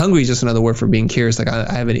 hungry is just another word for being curious. Like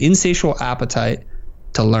I have an insatiable appetite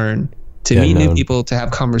to learn, to meet new people, to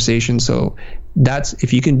have conversations. So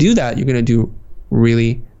if you can do that, you're going to do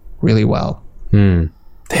really, really well.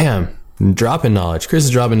 Damn. Dropping knowledge. Chris is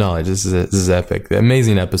dropping knowledge. This is epic.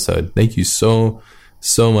 Amazing episode. Thank you so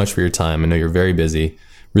much for your time. I know you're very busy.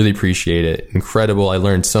 Really appreciate it. Incredible. I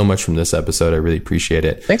learned so much from this episode. I really appreciate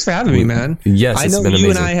it. Thanks for having me, man. Yes, I know you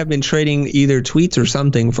and I have been trading either tweets or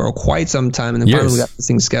something for quite some time, and then finally we got this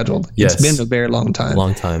thing scheduled. Yes. It's been a very long time.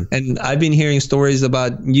 Long time. And I've been hearing stories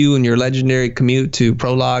about you and your legendary commute to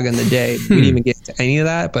Prologue and the day. We didn't even get to any of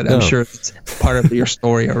that, but I'm sure it's part of your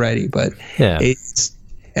story already. But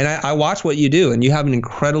I watch what you do, and you have an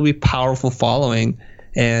incredibly powerful following,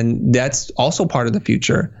 and that's also part of the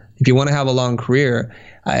future. If you want to have a long career,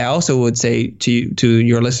 I also would say to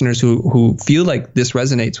your listeners who feel like this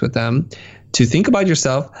resonates with them, to think about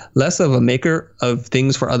yourself less of a maker of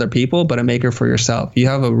things for other people, but a maker for yourself. You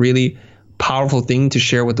have a really powerful thing to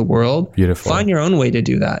share with the world. Beautiful. Find your own way to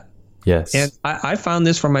do that. Yes. And I found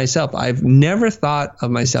this for myself. I've never thought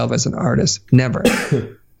of myself as an artist, never,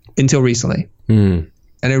 until recently. And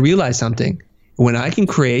I realized something. When I can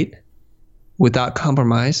create without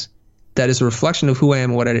compromise, that is a reflection of who I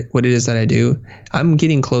am, what it is that I do, I'm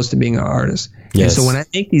getting close to being an artist. Yes. And so when I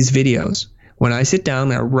make these videos, When I sit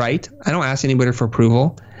down and I write, I don't ask anybody for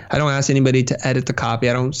approval. I don't ask anybody to edit the copy.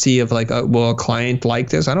 I don't see if like, will a client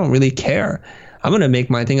like this? I don't really care. I'm going to make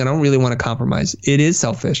my thing. I don't really want to compromise. It is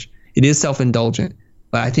selfish. It is self-indulgent.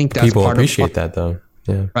 But I think that's people part appreciate that though.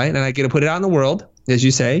 Yeah. Right. And I get to put it out in the world, as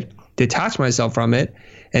you say, detach myself from it.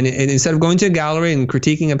 And instead of going to a gallery and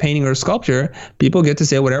critiquing a painting or a sculpture, people get to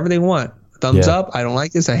say whatever they want. Thumbs up. I don't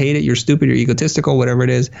like this. I hate it. You're stupid. You're egotistical, whatever it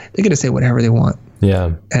is. They get to say whatever they want.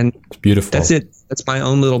 Yeah. And it's beautiful. That's it. That's my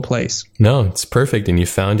own little place. No, it's perfect. And you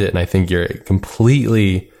found it. And I think you're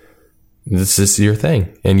completely, this is your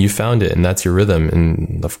thing and you found it and that's your rhythm.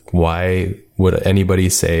 And why would anybody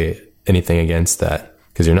say anything against that?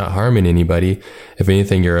 Because you're not harming anybody. If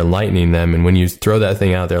anything, you're enlightening them. And when you throw that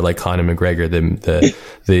thing out there, like Conor McGregor,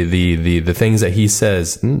 the things that he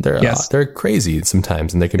says, they're crazy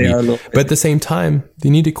sometimes, and they can be. But at the same time,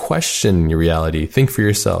 you need to question your reality. Think for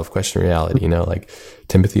yourself. Question reality. You know, like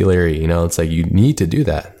Timothy Leary. You know, it's like you need to do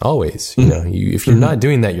that always. You know, if you're not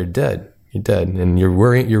doing that, you're dead. You're dead, and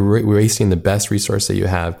you're wasting the best resource that you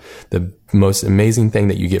have, the most amazing thing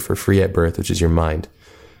that you get for free at birth, which is your mind.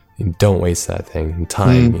 Don't waste that thing.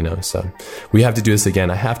 Time, you know. So we have to do this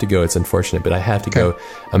again. I have to go. It's unfortunate, but I have to go.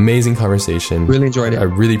 Amazing conversation. Really enjoyed it. I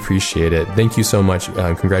really appreciate it. Thank you so much.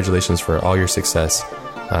 Congratulations for all your success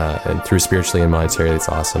and through spiritually and monetarily. It's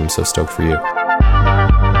awesome. So stoked for you.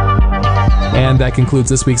 And that concludes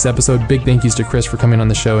this week's episode. Big thank yous to Chris for coming on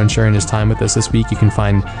the show and sharing his time with us this week. You can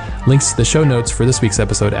find links to the show notes for this week's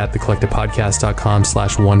episode at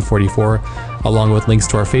thecollectedpodcast.com/144, along with links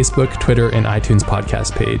to our Facebook, Twitter, and iTunes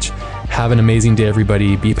podcast page. Have an amazing day,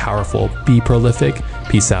 everybody. Be powerful. Be prolific.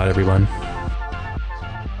 Peace out, everyone.